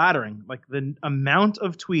was flattering. Like the amount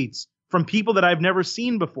of tweets from people that I've never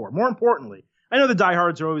seen before. More importantly, I know the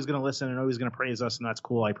diehards are always going to listen and always going to praise us, and that's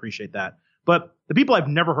cool. I appreciate that. But the people I've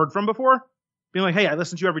never heard from before, being like, hey, I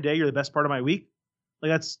listen to you every day. You're the best part of my week.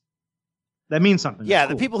 Like that means something. Yeah,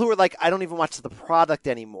 cool. The people who are like, I don't even watch the product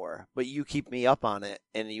anymore, but you keep me up on it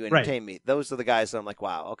and you entertain me. Those are the guys that I'm like,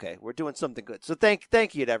 wow, okay, we're doing something good. So thank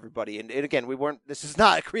you to everybody. And again, this is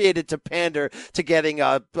not created to pander to getting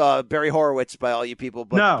Barry Horowitz by all you people,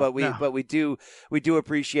 but we do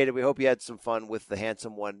appreciate it. We hope you had some fun with the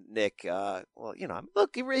handsome one, Nick.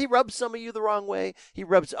 Look, he rubs some of you the wrong way. He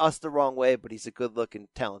rubs us the wrong way, but he's a good-looking,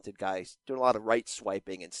 talented guy. He's doing a lot of right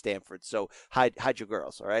swiping in Stanford. So hide your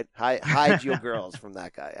girls, all right? Hide your girls from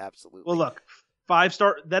that guy. Absolutely. Well, look,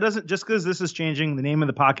 5-star, that doesn't, just because this is changing the name of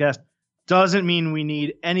the podcast doesn't mean we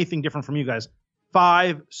need anything different from you guys.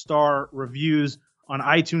 5-star reviews on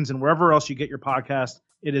iTunes and wherever else you get your podcast.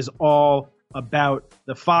 It is all about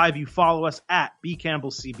the 5. You follow us at B Campbell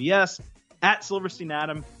CBS, at Silverstein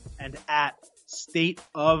Adam, and at State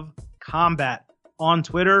of Combat on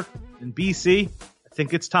Twitter. And BC, I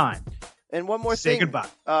think it's time. And one more thing. Say goodbye.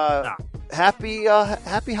 Happy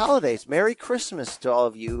holidays. Merry Christmas to all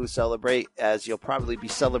of you who celebrate, as you'll probably be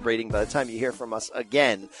celebrating by the time you hear from us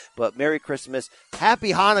again. But Merry Christmas.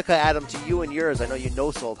 Happy Hanukkah, Adam, to you and yours. I know you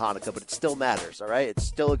no-sold Hanukkah, but it still matters, all right? It's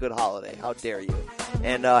still a good holiday. How dare you?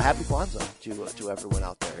 And happy Kwanzaa to everyone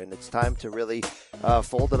out there. And it's time to really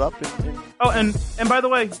fold it up. Oh, and by the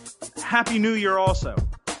way, Happy New Year also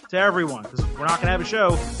to everyone, because we're not going to have a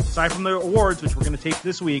show, aside from the awards, which we're going to take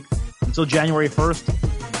this week, until January 1st.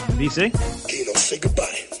 BC? Kano, say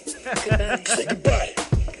goodbye. Goodbye. Say goodbye.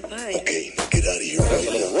 Goodbye. Okay, now get out of here. That's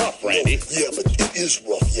a little rough, Randy. Yeah, but it is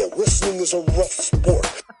rough. Yeah, wrestling is a rough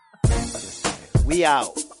sport. We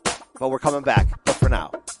out. But we're coming back. But for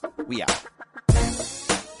now, we out.